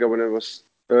younger, when I was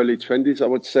early 20s, I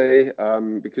would say,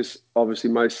 because obviously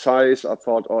my size, I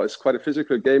thought, it's quite a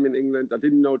physical game in England. I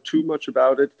didn't know too much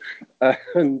about it,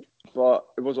 but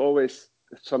it was always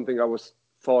something I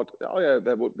thought,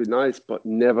 that would be nice, but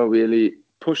never really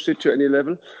pushed it to any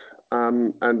level.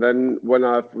 And then when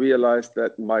I've realized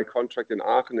that my contract in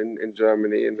Aachen in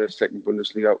Germany in the second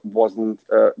Bundesliga wasn't,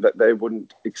 that they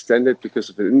wouldn't extend it because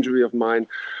of an injury of mine,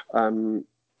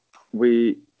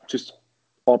 we just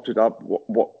opted up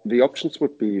what the options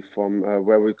would be from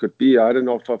where we could be. I had an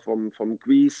offer from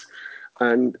Greece,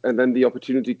 and then the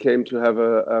opportunity came to have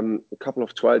a couple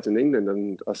of trials in England.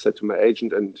 And I said to my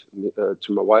agent and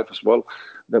to my wife as well,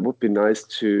 that would be nice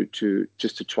to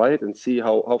try it and see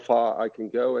how far I can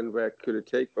go and where could it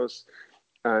take us.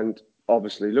 And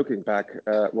obviously, looking back,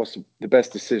 was the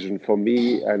best decision for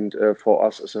me and for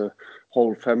us as a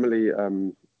whole family.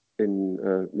 You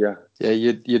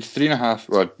had 3.5,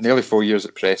 well, nearly 4 years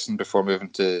at Preston before moving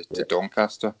to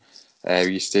Doncaster.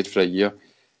 You stayed for a year.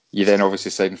 You then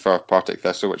obviously signed for Partick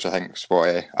Thistle, which I think is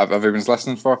what everyone's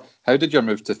listening for. How did your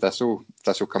move to Thistle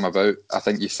come about? I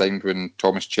think you signed when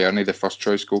Thomas Cherney, the first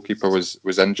choice goalkeeper,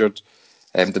 was injured.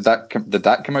 Did that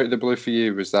come out of the blue for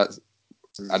you? Was that?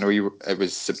 I know it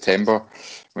was September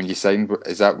when you signed.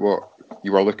 Is that what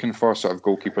you were looking for, sort of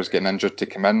goalkeepers getting injured to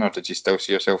come in, or did you still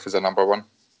see yourself as a number one?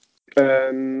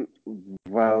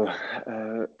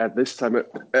 At this time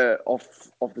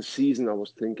of the season, I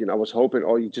was hoping,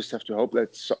 or you just have to hope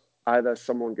that either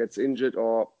someone gets injured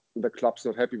or the club's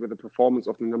not happy with the performance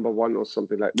of the number one or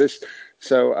something like this.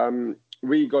 So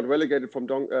we got relegated from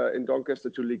in Doncaster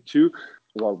to League Two.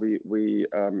 Well, we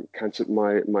cancelled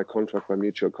my contract by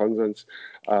mutual consent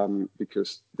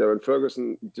because Darren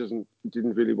Ferguson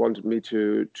didn't really want me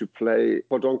to play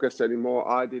for Doncaster anymore.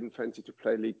 I didn't fancy to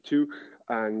play League Two,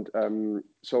 and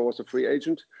so I was a free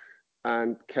agent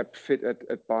and kept fit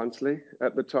at Barnsley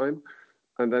at the time.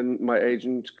 And then my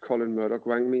agent Colin Murdoch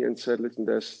rang me and said, "Listen,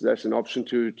 there's an option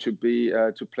to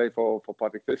play for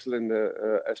Partick Thistle in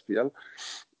the SPL.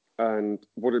 And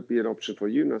would it be an option for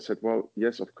you?" And I said, "Well,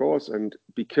 yes, of course." And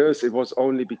because it was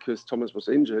only because Thomas was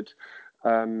injured,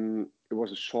 it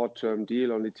was a short-term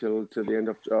deal only till the end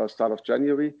of start of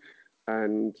January.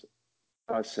 And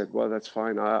I said, "Well, that's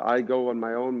fine. I go on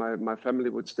my own. My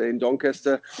family would stay in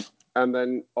Doncaster, and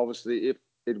then obviously if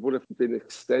it would have been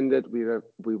extended,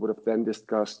 we would have then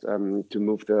discussed to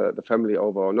move the family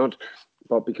over or not.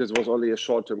 But because it was only a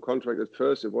short-term contract at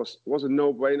first, it was a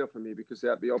no-brainer for me because they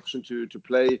had the option to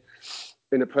play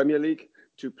in the Premier League,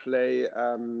 to play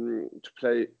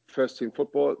first-team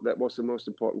football. That was the most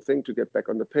important thing, to get back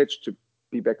on the pitch, to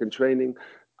be back in training,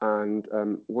 and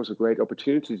it was a great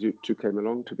opportunity to come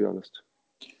along, to be honest.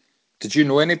 Did you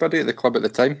know anybody at the club at the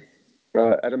time?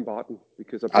 Adam Barton,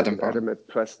 because I played with Adam at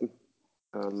Preston.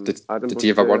 Did he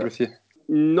have a word with you?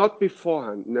 Not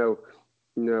beforehand, no.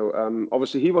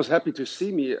 Obviously, he was happy to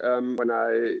see me when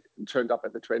I turned up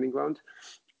at the training ground.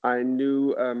 I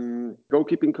knew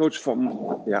goalkeeping coach from,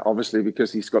 obviously,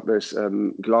 because he's got this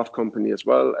glove company as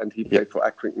well, and he played for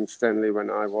Accrington Stanley when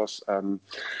I was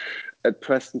at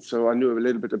Preston, so I knew a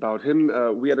little bit about him.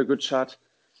 We had a good chat,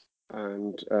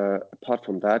 and apart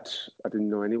from that, I didn't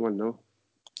know anyone, no.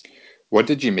 What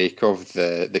did you make of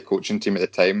the coaching team at the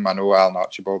time? I know Alan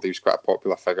Archibald, he was quite a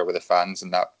popular figure with the fans,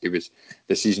 and that he was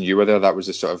the season you were there, that was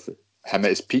the sort of him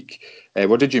at his peak.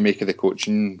 What did you make of the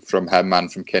coaching from him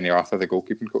and from Kenny Arthur, the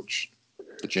goalkeeping coach?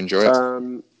 Did you enjoy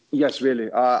it? Yes,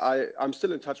 really. I'm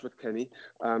still in touch with Kenny.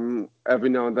 Every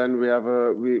now and then we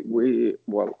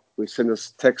send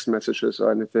us text messages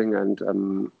or anything,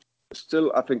 and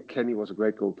still, I think Kenny was a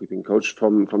great goalkeeping coach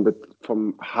from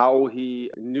how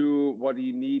he knew what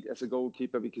he need as a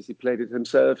goalkeeper because he played it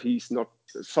himself. He's not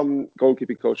some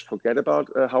goalkeeping coach forget about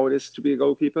how it is to be a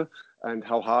goalkeeper and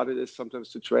how hard it is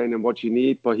sometimes to train and what you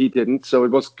need, but he didn't. So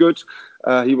it was good.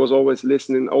 He was always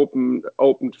listening,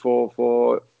 open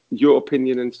for your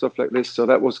opinion and stuff like this. So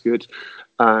that was good.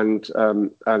 And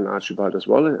Archibald as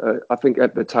well. I think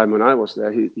at the time when I was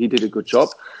there, he did a good job.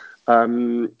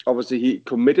 Obviously, he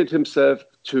committed himself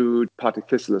to Partick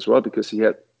Thistle as well because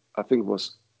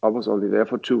I was only there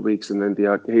for 2 weeks, and then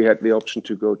he had the option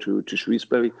to go to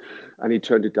Shrewsbury, and he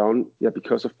turned it down,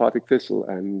 because of Partick Thistle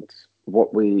and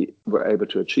what we were able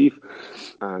to achieve.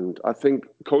 And I think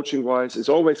coaching-wise, it's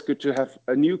always good to have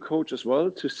a new coach as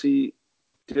well to see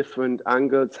different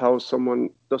angles, how someone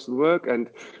doesn't work. And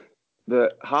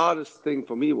the hardest thing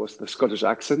for me was the Scottish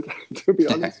accent, to be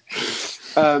honest.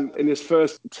 In his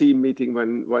first team meeting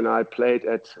when I played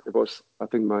I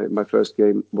think my first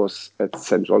game was at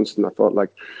St Johnstone. I thought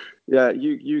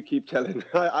you keep telling.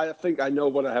 I think I know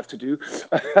what I have to do.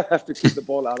 I have to keep the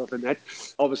ball out of the net.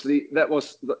 Obviously, that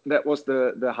was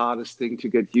the hardest thing, to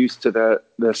get used to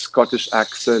the Scottish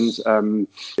accent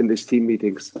in these team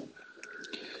meetings.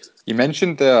 You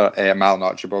mentioned there Alan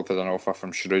Archibald had an offer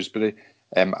from Shrewsbury.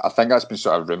 I think that's been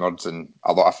sort of rumoured and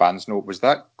a lot of fans know. Was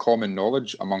that common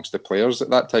knowledge amongst the players at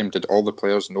that time? Did all the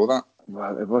players know that?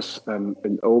 Well, it was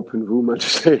an open rumour, to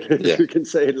say it. Yeah. You can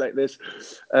say it like this.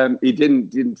 He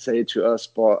didn't say it to us,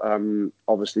 but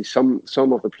obviously some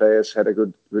of the players had a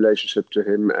good relationship to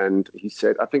him, and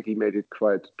I think he made it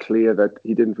quite clear that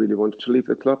he didn't really want to leave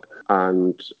the club,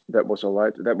 and that was all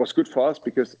right. That was good for us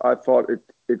because I thought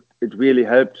it really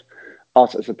helped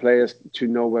us as a players to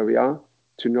know where we are,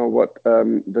 to know what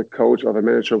the coach or the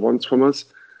manager wants from us,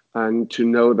 and to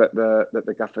know that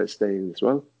the gaffer is staying as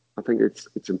well. I think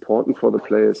it's important for the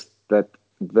players that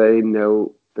they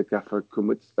know the gaffer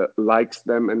likes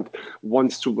them and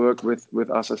wants to work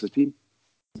with us as a team.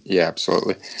 Yeah,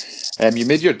 absolutely. You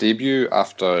made your debut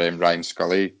after Ryan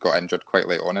Scully got injured quite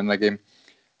late on in the game.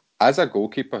 As a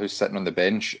goalkeeper who's sitting on the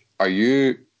bench,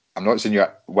 I'm not saying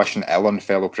you're wishing ill on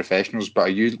fellow professionals, but are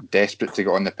you desperate to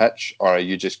get on the pitch, or are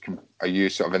you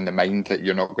sort of in the mind that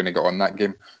you're not going to get on that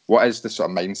game? What is the sort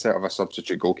of mindset of a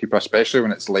substitute goalkeeper, especially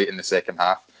when it's late in the second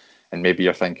half, and maybe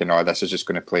you're thinking, this is just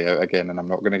going to play out again and I'm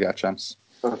not going to get a chance?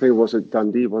 I think it was at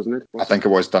Dundee, wasn't it? I think it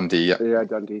was Dundee, yeah. Yeah,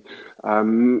 Dundee.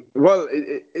 Well,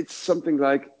 it's something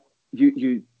like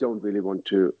you don't really want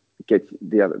to get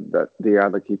the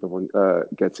other keeper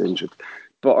gets injured.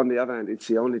 But on the other hand, it's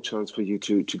the only chance for you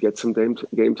to get some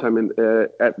game time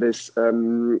at this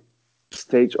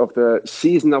stage of the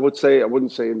season, I would say. I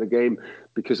wouldn't say in the game,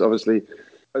 because obviously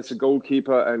as a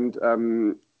goalkeeper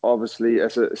and obviously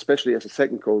especially as a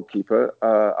second goalkeeper,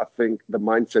 I think the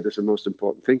mindset is the most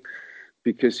important thing.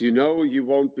 Because you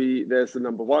won't be, there's the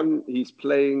number one, he's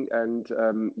playing, and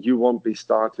you won't be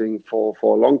starting for a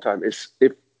long time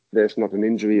if there's not an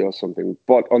injury or something.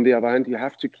 But on the other hand, you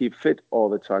have to keep fit all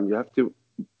the time. You have to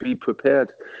be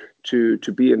prepared to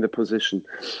be in the position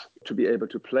to be able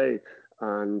to play.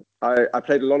 And I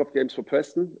played a lot of games for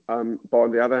Preston, but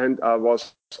on the other hand, I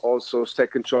was also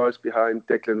second choice behind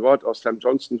Declan Watt or Sam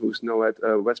Johnson, who's now at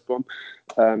West Brom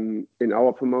in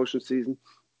our promotion season.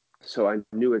 So I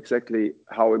knew exactly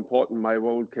how important my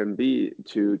role can be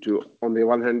to on the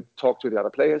one hand, talk to the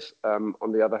other players, on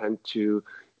the other hand, to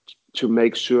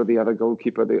make sure the other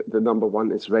goalkeeper, the number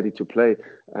one, is ready to play.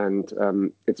 And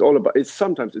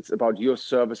sometimes it's about your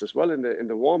service as well in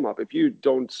the warm up. If you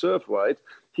don't serve right,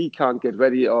 he can't get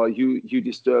ready, or you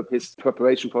disturb his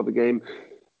preparation for the game.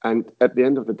 And at the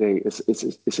end of the day,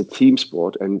 it's a team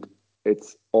sport, and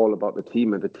it's all about the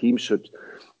team, and the team should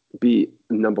be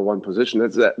number one position.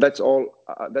 That's all.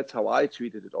 That's how I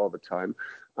treated it all the time.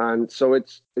 And so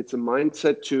it's a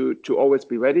mindset to always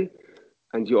be ready,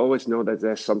 and you always know that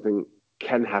there's something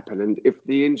can happen. And if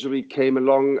the injury came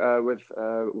along with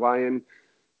Ryan,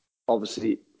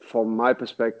 obviously from my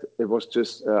perspective, it was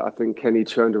just I think Kenny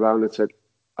turned around and said,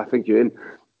 "I think you're in."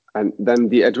 And then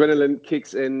the adrenaline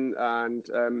kicks in,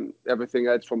 and everything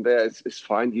else from there is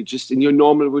fine. You just, in your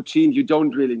normal routine, you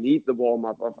don't really need the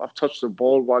warm-up. I've touched the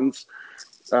ball once,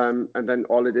 and then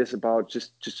all it is about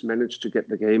just manage to get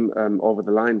the game over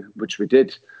the line, which we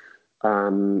did.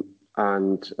 And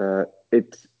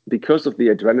it's because of the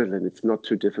adrenaline, it's not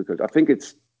too difficult. I think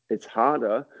it's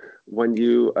harder when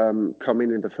you come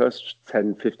in the first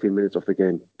 10, 15 minutes of the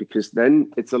game, because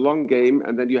then it's a long game,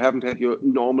 and then you haven't had your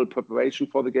normal preparation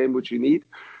for the game, which you need.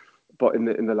 But in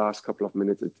the last couple of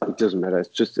minutes, it doesn't matter. It's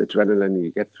just adrenaline, and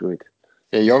you get through it.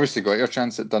 Yeah, you obviously got your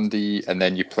chance at Dundee, and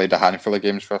then you played a handful of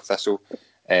games for Thistle.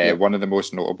 One of the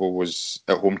most notable was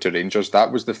at home to Rangers.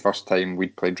 That was the first time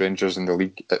we'd played Rangers in the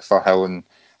league at Firhill in,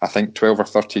 I think, 12 or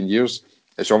 13 years.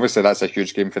 It's obviously that's a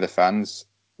huge game for the fans.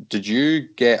 Did you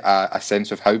get a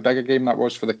sense of how big a game that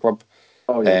was for the club?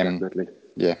 Oh, yeah, definitely.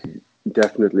 Yeah.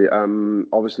 Definitely.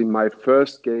 Obviously, my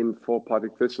first game for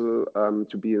Partick Thistle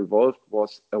to be involved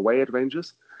was away at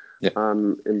Rangers in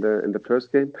the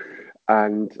first game.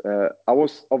 And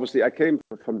I came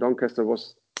from Doncaster,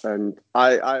 and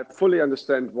I fully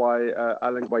understand why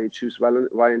he chose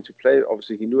Ryan to play.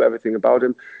 Obviously, he knew everything about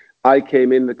him. I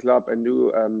came in the club and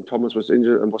knew Thomas was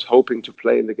injured and was hoping to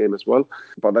play in the game as well.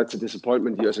 But that's a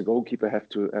disappointment you as a goalkeeper have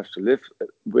to live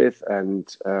with.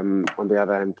 And on the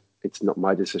other hand, it's not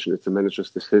my decision; it's the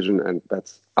manager's decision, and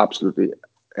that's absolutely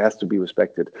has to be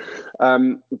respected.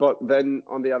 But then,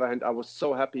 on the other hand, I was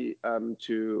so happy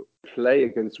to play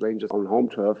against Rangers on home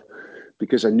turf,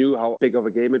 because I knew how big of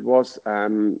a game it was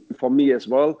for me as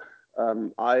well.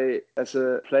 I, as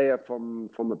a player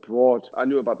from abroad, I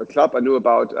knew about the club, I knew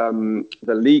about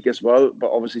the league as well,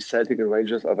 but obviously Celtic and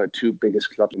Rangers are the two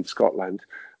biggest clubs in Scotland.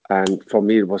 And for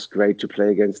me, it was great to play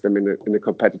against them in a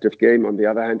competitive game. On the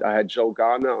other hand, I had Joe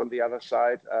Garner on the other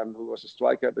side, who was a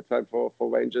striker at the time for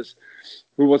Rangers,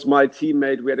 who was my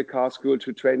teammate. We had a car school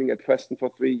to training at Preston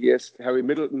for 3 years. Harry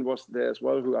Middleton was there as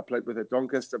well, who I played with at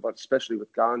Doncaster, but especially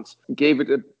with Garns. Gave it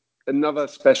another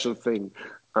special thing.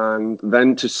 And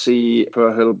then to see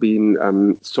Firhill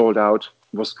being sold out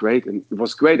was great. And it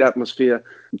was great atmosphere,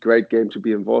 great game to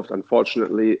be involved.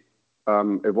 Unfortunately,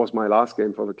 it was my last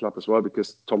game for the club as well,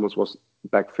 because Thomas was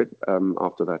back fit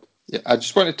after that. Yeah, I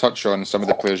just want to touch on some of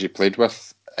the players you played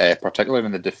with, particularly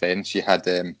in the defence. You had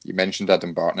you mentioned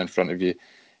Adam Barton in front of you.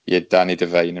 You had Danny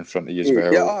Devine in front of you as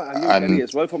well. Yeah, I knew Danny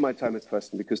as well for my time at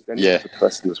Preston, because Danny was at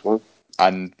Preston as well.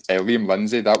 And Liam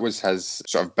Lindsay, that was his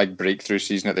sort of big breakthrough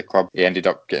season at the club. He ended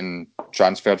up getting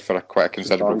transferred for quite a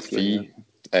considerable fee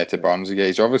to Barnsley.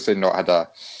 He's obviously not had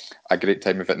a great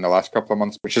time of it in the last couple of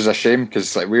months, which is a shame,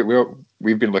 because like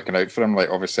we've been looking out for him, like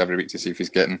obviously every week, to see if he's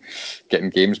getting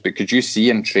games. But could you see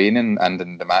in training and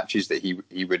in the matches that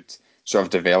he would sort of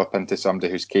develop into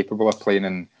somebody who's capable of playing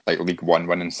in like League One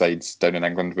winning sides down in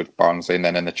England with Barnsley, and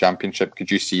then in the Championship? Could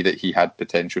you see that he had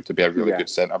potential to be a really good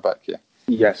centre back? Yeah.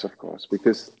 Yes, of course,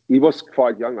 because he was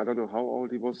quite young. I don't know how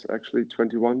old he was, actually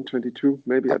 21, 22,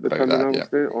 maybe at the time when I was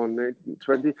there, or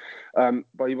 20.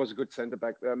 But he was a good centre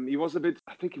back. I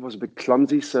think he was a bit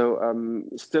clumsy. So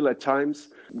still at times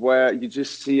where you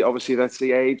just see, obviously that's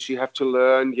the age, you have to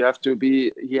learn, he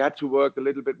had to work a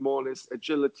little bit more on his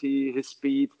agility, his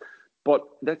speed. But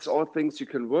that's all things you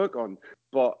can work on.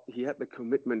 But he had the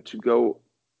commitment to go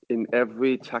in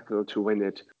every tackle to win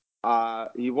it.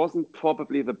 He wasn't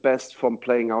probably the best from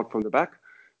playing out from the back,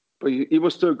 but he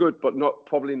was still good, but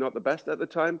probably not the best at the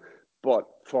time. But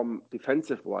from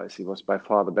defensive wise, he was by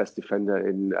far the best defender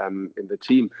in the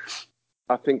team.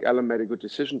 I think Alan made a good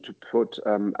decision to put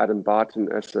Adam Barton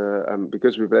as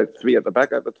because we had three at the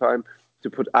back at the time, to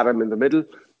put Adam in the middle.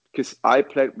 Because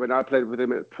when I played with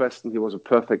him at Preston, he was a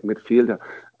perfect midfielder,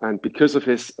 and because of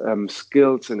his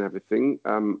skills and everything,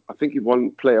 I think he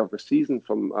won Player of the Season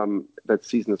from that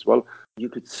season as well. You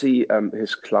could see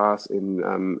his class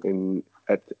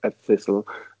at Thistle,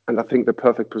 and I think the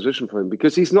perfect position for him,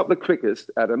 because he's not the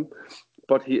quickest, Adam,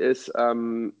 but he is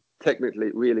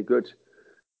technically really good.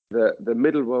 The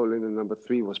middle role in the number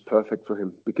 3 was perfect for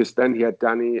him, because then he had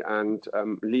Danny and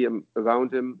Liam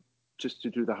around him just to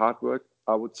do the hard work,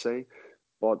 I would say.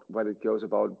 But when it goes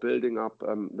about building up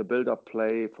the build-up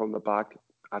play from the back,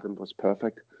 Adam was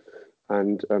perfect.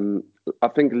 And I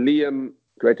think Liam,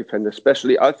 great defender,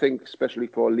 especially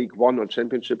for League One or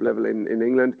Championship level in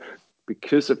England,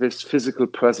 because of his physical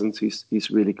presence, he's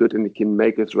really good and he can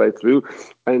make his way through.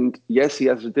 And yes, he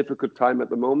has a difficult time at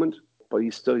the moment, but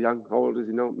he's still young. How old is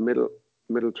he now?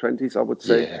 Middle 20s, I would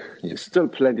say. Yeah. There's still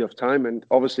plenty of time. And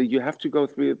obviously, you have to go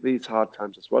through these hard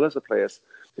times as well as the players.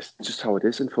 It's just how it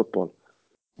is in football.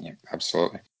 Yeah,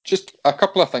 absolutely. Just a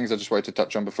couple of things I just wanted to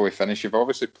touch on before we finish. You've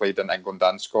obviously played in England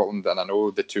and Scotland, and I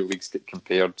know the two leagues get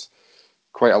compared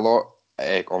quite a lot,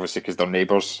 obviously because they're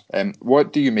neighbours.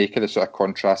 What do you make of the sort of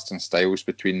contrasts in styles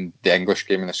between the English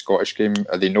game and the Scottish game?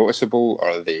 Are they noticeable, or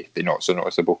are they not so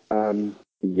noticeable?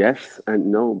 Yes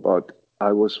and no, but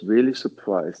I was really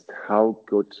surprised how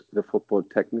good the football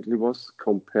technically was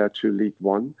compared to League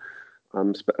One.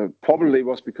 Probably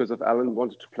was because of Alan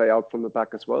wanted to play out from the back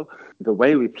as well. The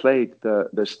way we played,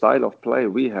 the style of play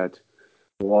we had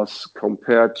was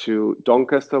compared to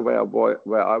Doncaster, where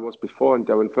I was before, and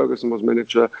Darren Ferguson was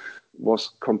manager,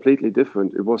 was completely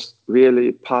different. It was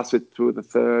really pass it through the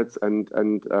thirds and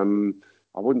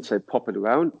I wouldn't say pop it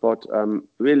around, but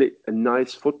really a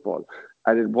nice football.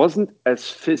 And it wasn't as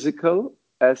physical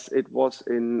as it was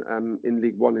in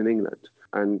League One in England.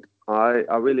 And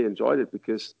I really enjoyed it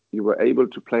because you were able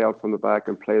to play out from the back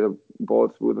and play the ball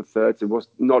through the thirds. It was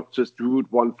not just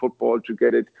route one football to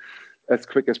get it as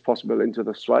quick as possible into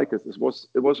the strikers. It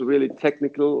was really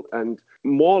technical and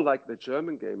more like the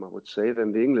German game, I would say,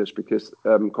 than the English, because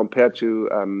compared to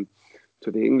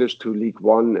the English, to League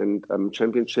One and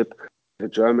Championship, the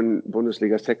German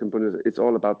Bundesliga, second Bundesliga, it's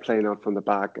all about playing out from the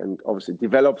back, and obviously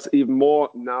develops even more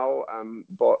now.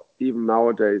 But even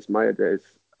nowadays,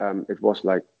 it was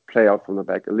like play out from the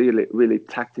back, a really, really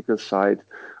tactical side.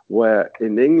 Where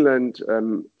in England,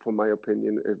 for my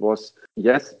opinion, it was,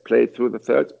 yes, play through the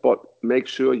thirds, but make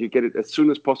sure you get it as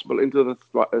soon as possible into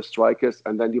the strikers,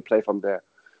 and then you play from there.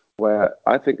 Where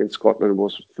I think in Scotland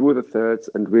was through the thirds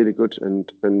and really good,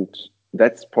 and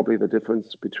that's probably the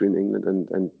difference between England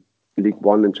and League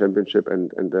One and Championship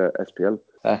and the SPL.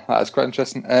 That's quite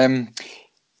interesting.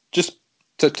 Just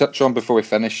to touch on before we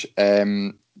finish,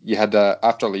 you had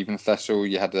after leaving Thistle,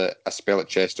 you had a spell at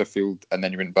Chesterfield, and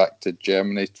then you went back to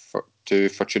Germany to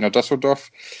Fortuna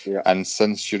Düsseldorf. Yeah. And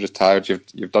since you retired,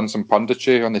 you've done some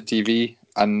punditry on the TV,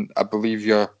 and I believe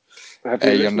you're now.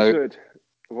 To it?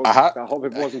 I hope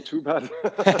it wasn't too bad.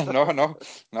 No,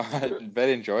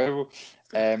 very enjoyable.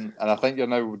 And I think you're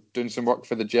now doing some work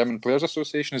for the German Players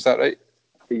Association. Is that right?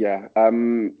 Yeah.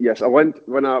 Yes, I went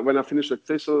when I finished at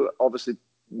Thistle. Obviously,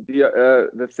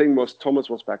 the thing was Thomas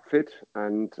was back fit,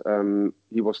 and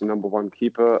he was the number one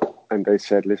keeper. And they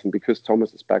said, "Listen, because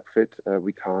Thomas is back fit,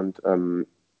 we can't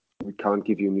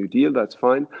give you a new deal. That's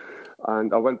fine."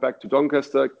 And I went back to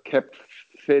Doncaster, kept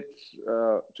fit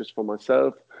just for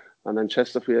myself. And then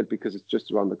Chesterfield, because it's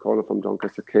just around the corner from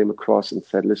Doncaster, came across and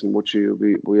said, "Listen,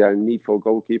 we are in need for a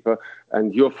goalkeeper,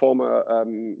 and your former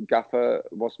gaffer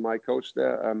was my coach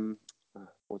there.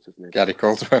 What's his name? Gary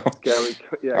Caldwell. Gary.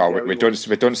 Yeah. Oh, Gary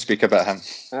we don't speak about him.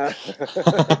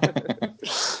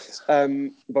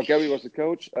 But Gary was the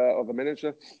coach or the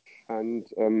manager, and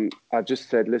I just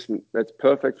said, "Listen, that's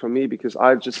perfect for me because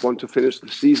I just want to finish the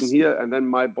season here, and then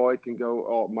my boy can go,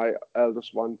 or my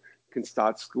eldest one can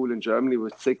start school in Germany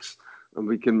with 6, and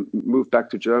we can move back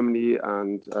to Germany,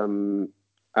 and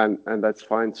that's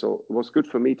fine." So it was good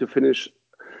for me to finish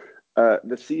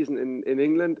the season in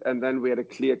England, and then we had a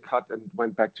clear cut and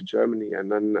went back to Germany.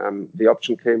 And then the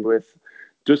option came with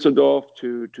Düsseldorf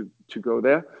to go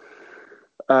there.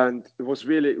 And it was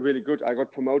really, really good. I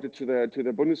got promoted to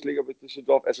the Bundesliga with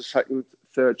Düsseldorf as a second,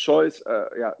 third choice.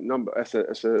 As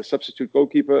a substitute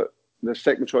goalkeeper. The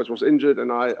second choice was injured,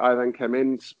 and I then came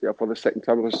in for the second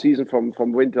time of the season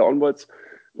from winter onwards.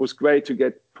 It was great to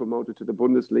get promoted to the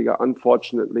Bundesliga.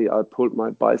 Unfortunately, I pulled my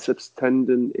biceps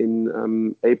tendon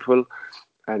in April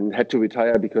and had to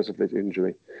retire because of this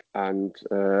injury. And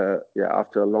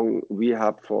after a long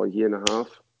rehab for a year and a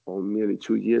half, or nearly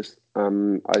 2 years,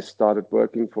 I started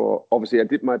working for. Obviously, I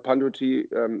did my punditry,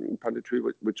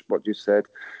 which what you said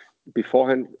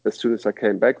beforehand. As soon as I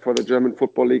came back for the German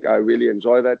Football League, I really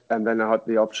enjoyed that. And then I had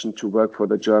the option to work for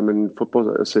the German Football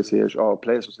Association or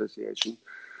Players Association.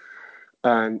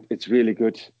 And it's really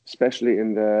good, especially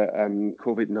in the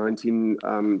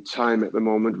COVID-19 time at the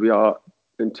moment. We are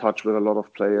in touch with a lot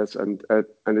of players, and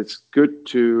it's good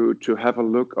to have a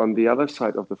look on the other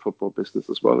side of the football business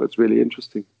as well. It's really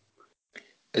interesting.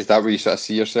 Is that where you sort of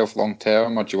see yourself long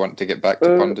term, or do you want to get back to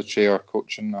punditry or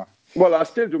coaching? Or? Well, I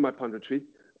still do my punditry.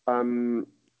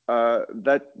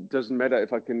 That doesn't matter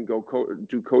if I can go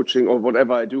do coaching or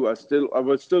whatever I do. I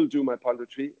will still do my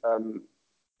punditry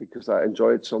because I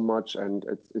enjoy it so much, and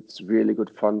it's really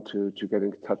good fun to get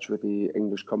in touch with the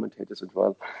English commentators as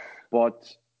well.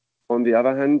 But on the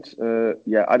other hand,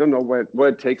 I don't know where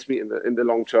it takes me in the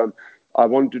long term. I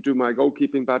want to do my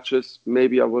goalkeeping badges.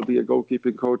 Maybe I will be a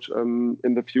goalkeeping coach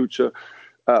in the future.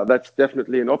 That's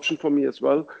definitely an option for me as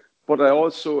well. But I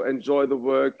also enjoy the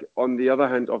work on the other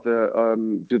hand of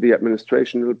do the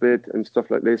administration a little bit and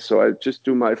stuff like this. So I just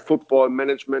do my football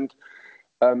management.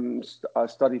 I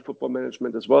study football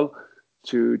management as well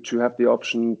to have the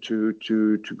option to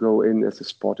go in as a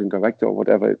sporting director or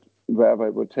wherever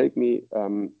it would take me.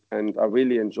 And I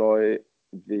really enjoy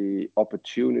the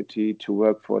opportunity to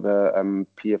work for the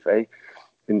PFA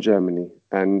in Germany.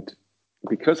 And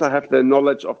because I have the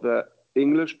knowledge of the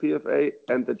English PFA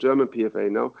and the German PFA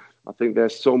now, I think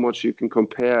there's so much you can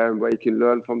compare and where you can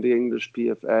learn from the English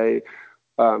PFA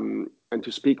and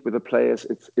to speak with the players.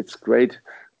 It's great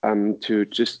to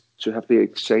have the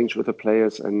exchange with the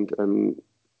players and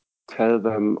tell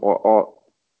them or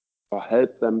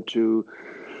help them to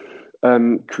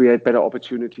create better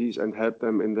opportunities and help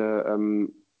them in the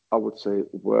I would say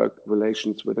work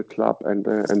relations with the club and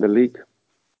the league.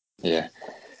 Yeah.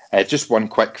 Just one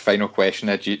quick final question.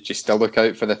 Do you still look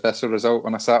out for the Thistle result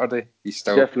on a Saturday? You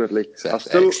still definitely.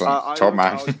 Excellent. Top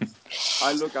man.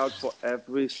 I look out for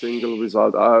every single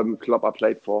result club I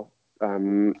played for.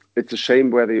 It's a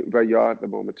shame where you are at the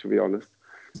moment, to be honest.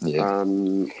 Yeah.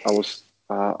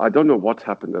 I don't know what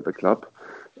happened at the club.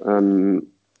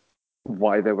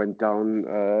 Why they went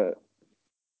down,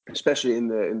 especially in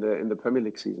the Premier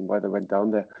League season. Why they went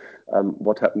down there?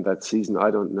 What happened that season?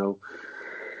 I don't know.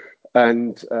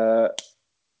 And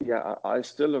I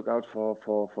still look out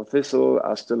for Thistle.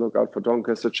 I still look out for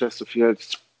Doncaster, Chesterfield,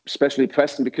 especially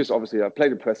Preston, because obviously I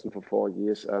played in Preston for 4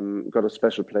 years. Got a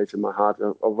special place in my heart.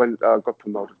 I got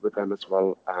promoted with them as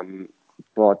well. I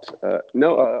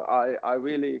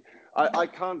really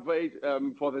can't wait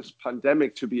for this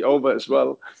pandemic to be over as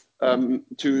well.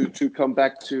 To come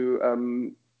back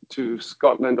to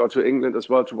Scotland or to England as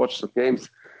well to watch the games.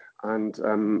 And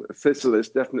Thistle is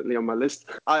definitely on my list.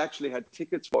 I actually had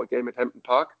tickets for a game at Hampton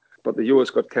Park, but the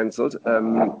Euros got cancelled.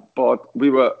 But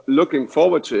we were looking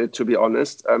forward to it, to be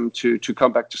honest, to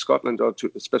come back to Scotland or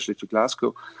especially to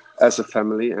Glasgow as a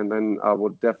family. And then I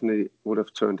would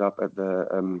have turned up at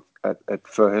the at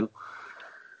Firhill.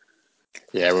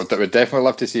 Yeah, we'd definitely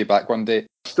love to see you back one day.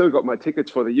 Still got my tickets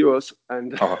for the Euros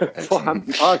and for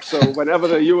Hampton Park. So whenever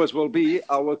the Euros will be,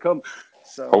 I will come.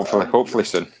 So hopefully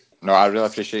soon. No, I really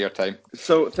appreciate your time.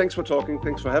 So thanks for talking.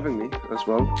 Thanks for having me as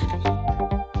well.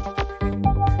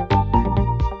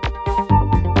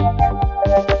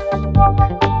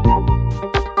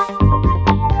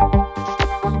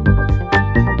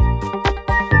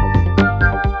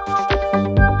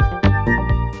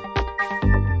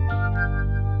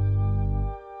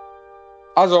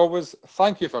 As always,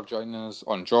 thank you for joining us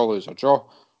on Draw, Lose or Draw.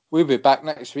 We'll be back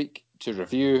next week to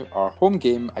review our home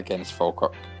game against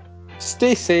Falkirk.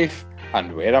 Stay safe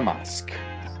and wear a mask.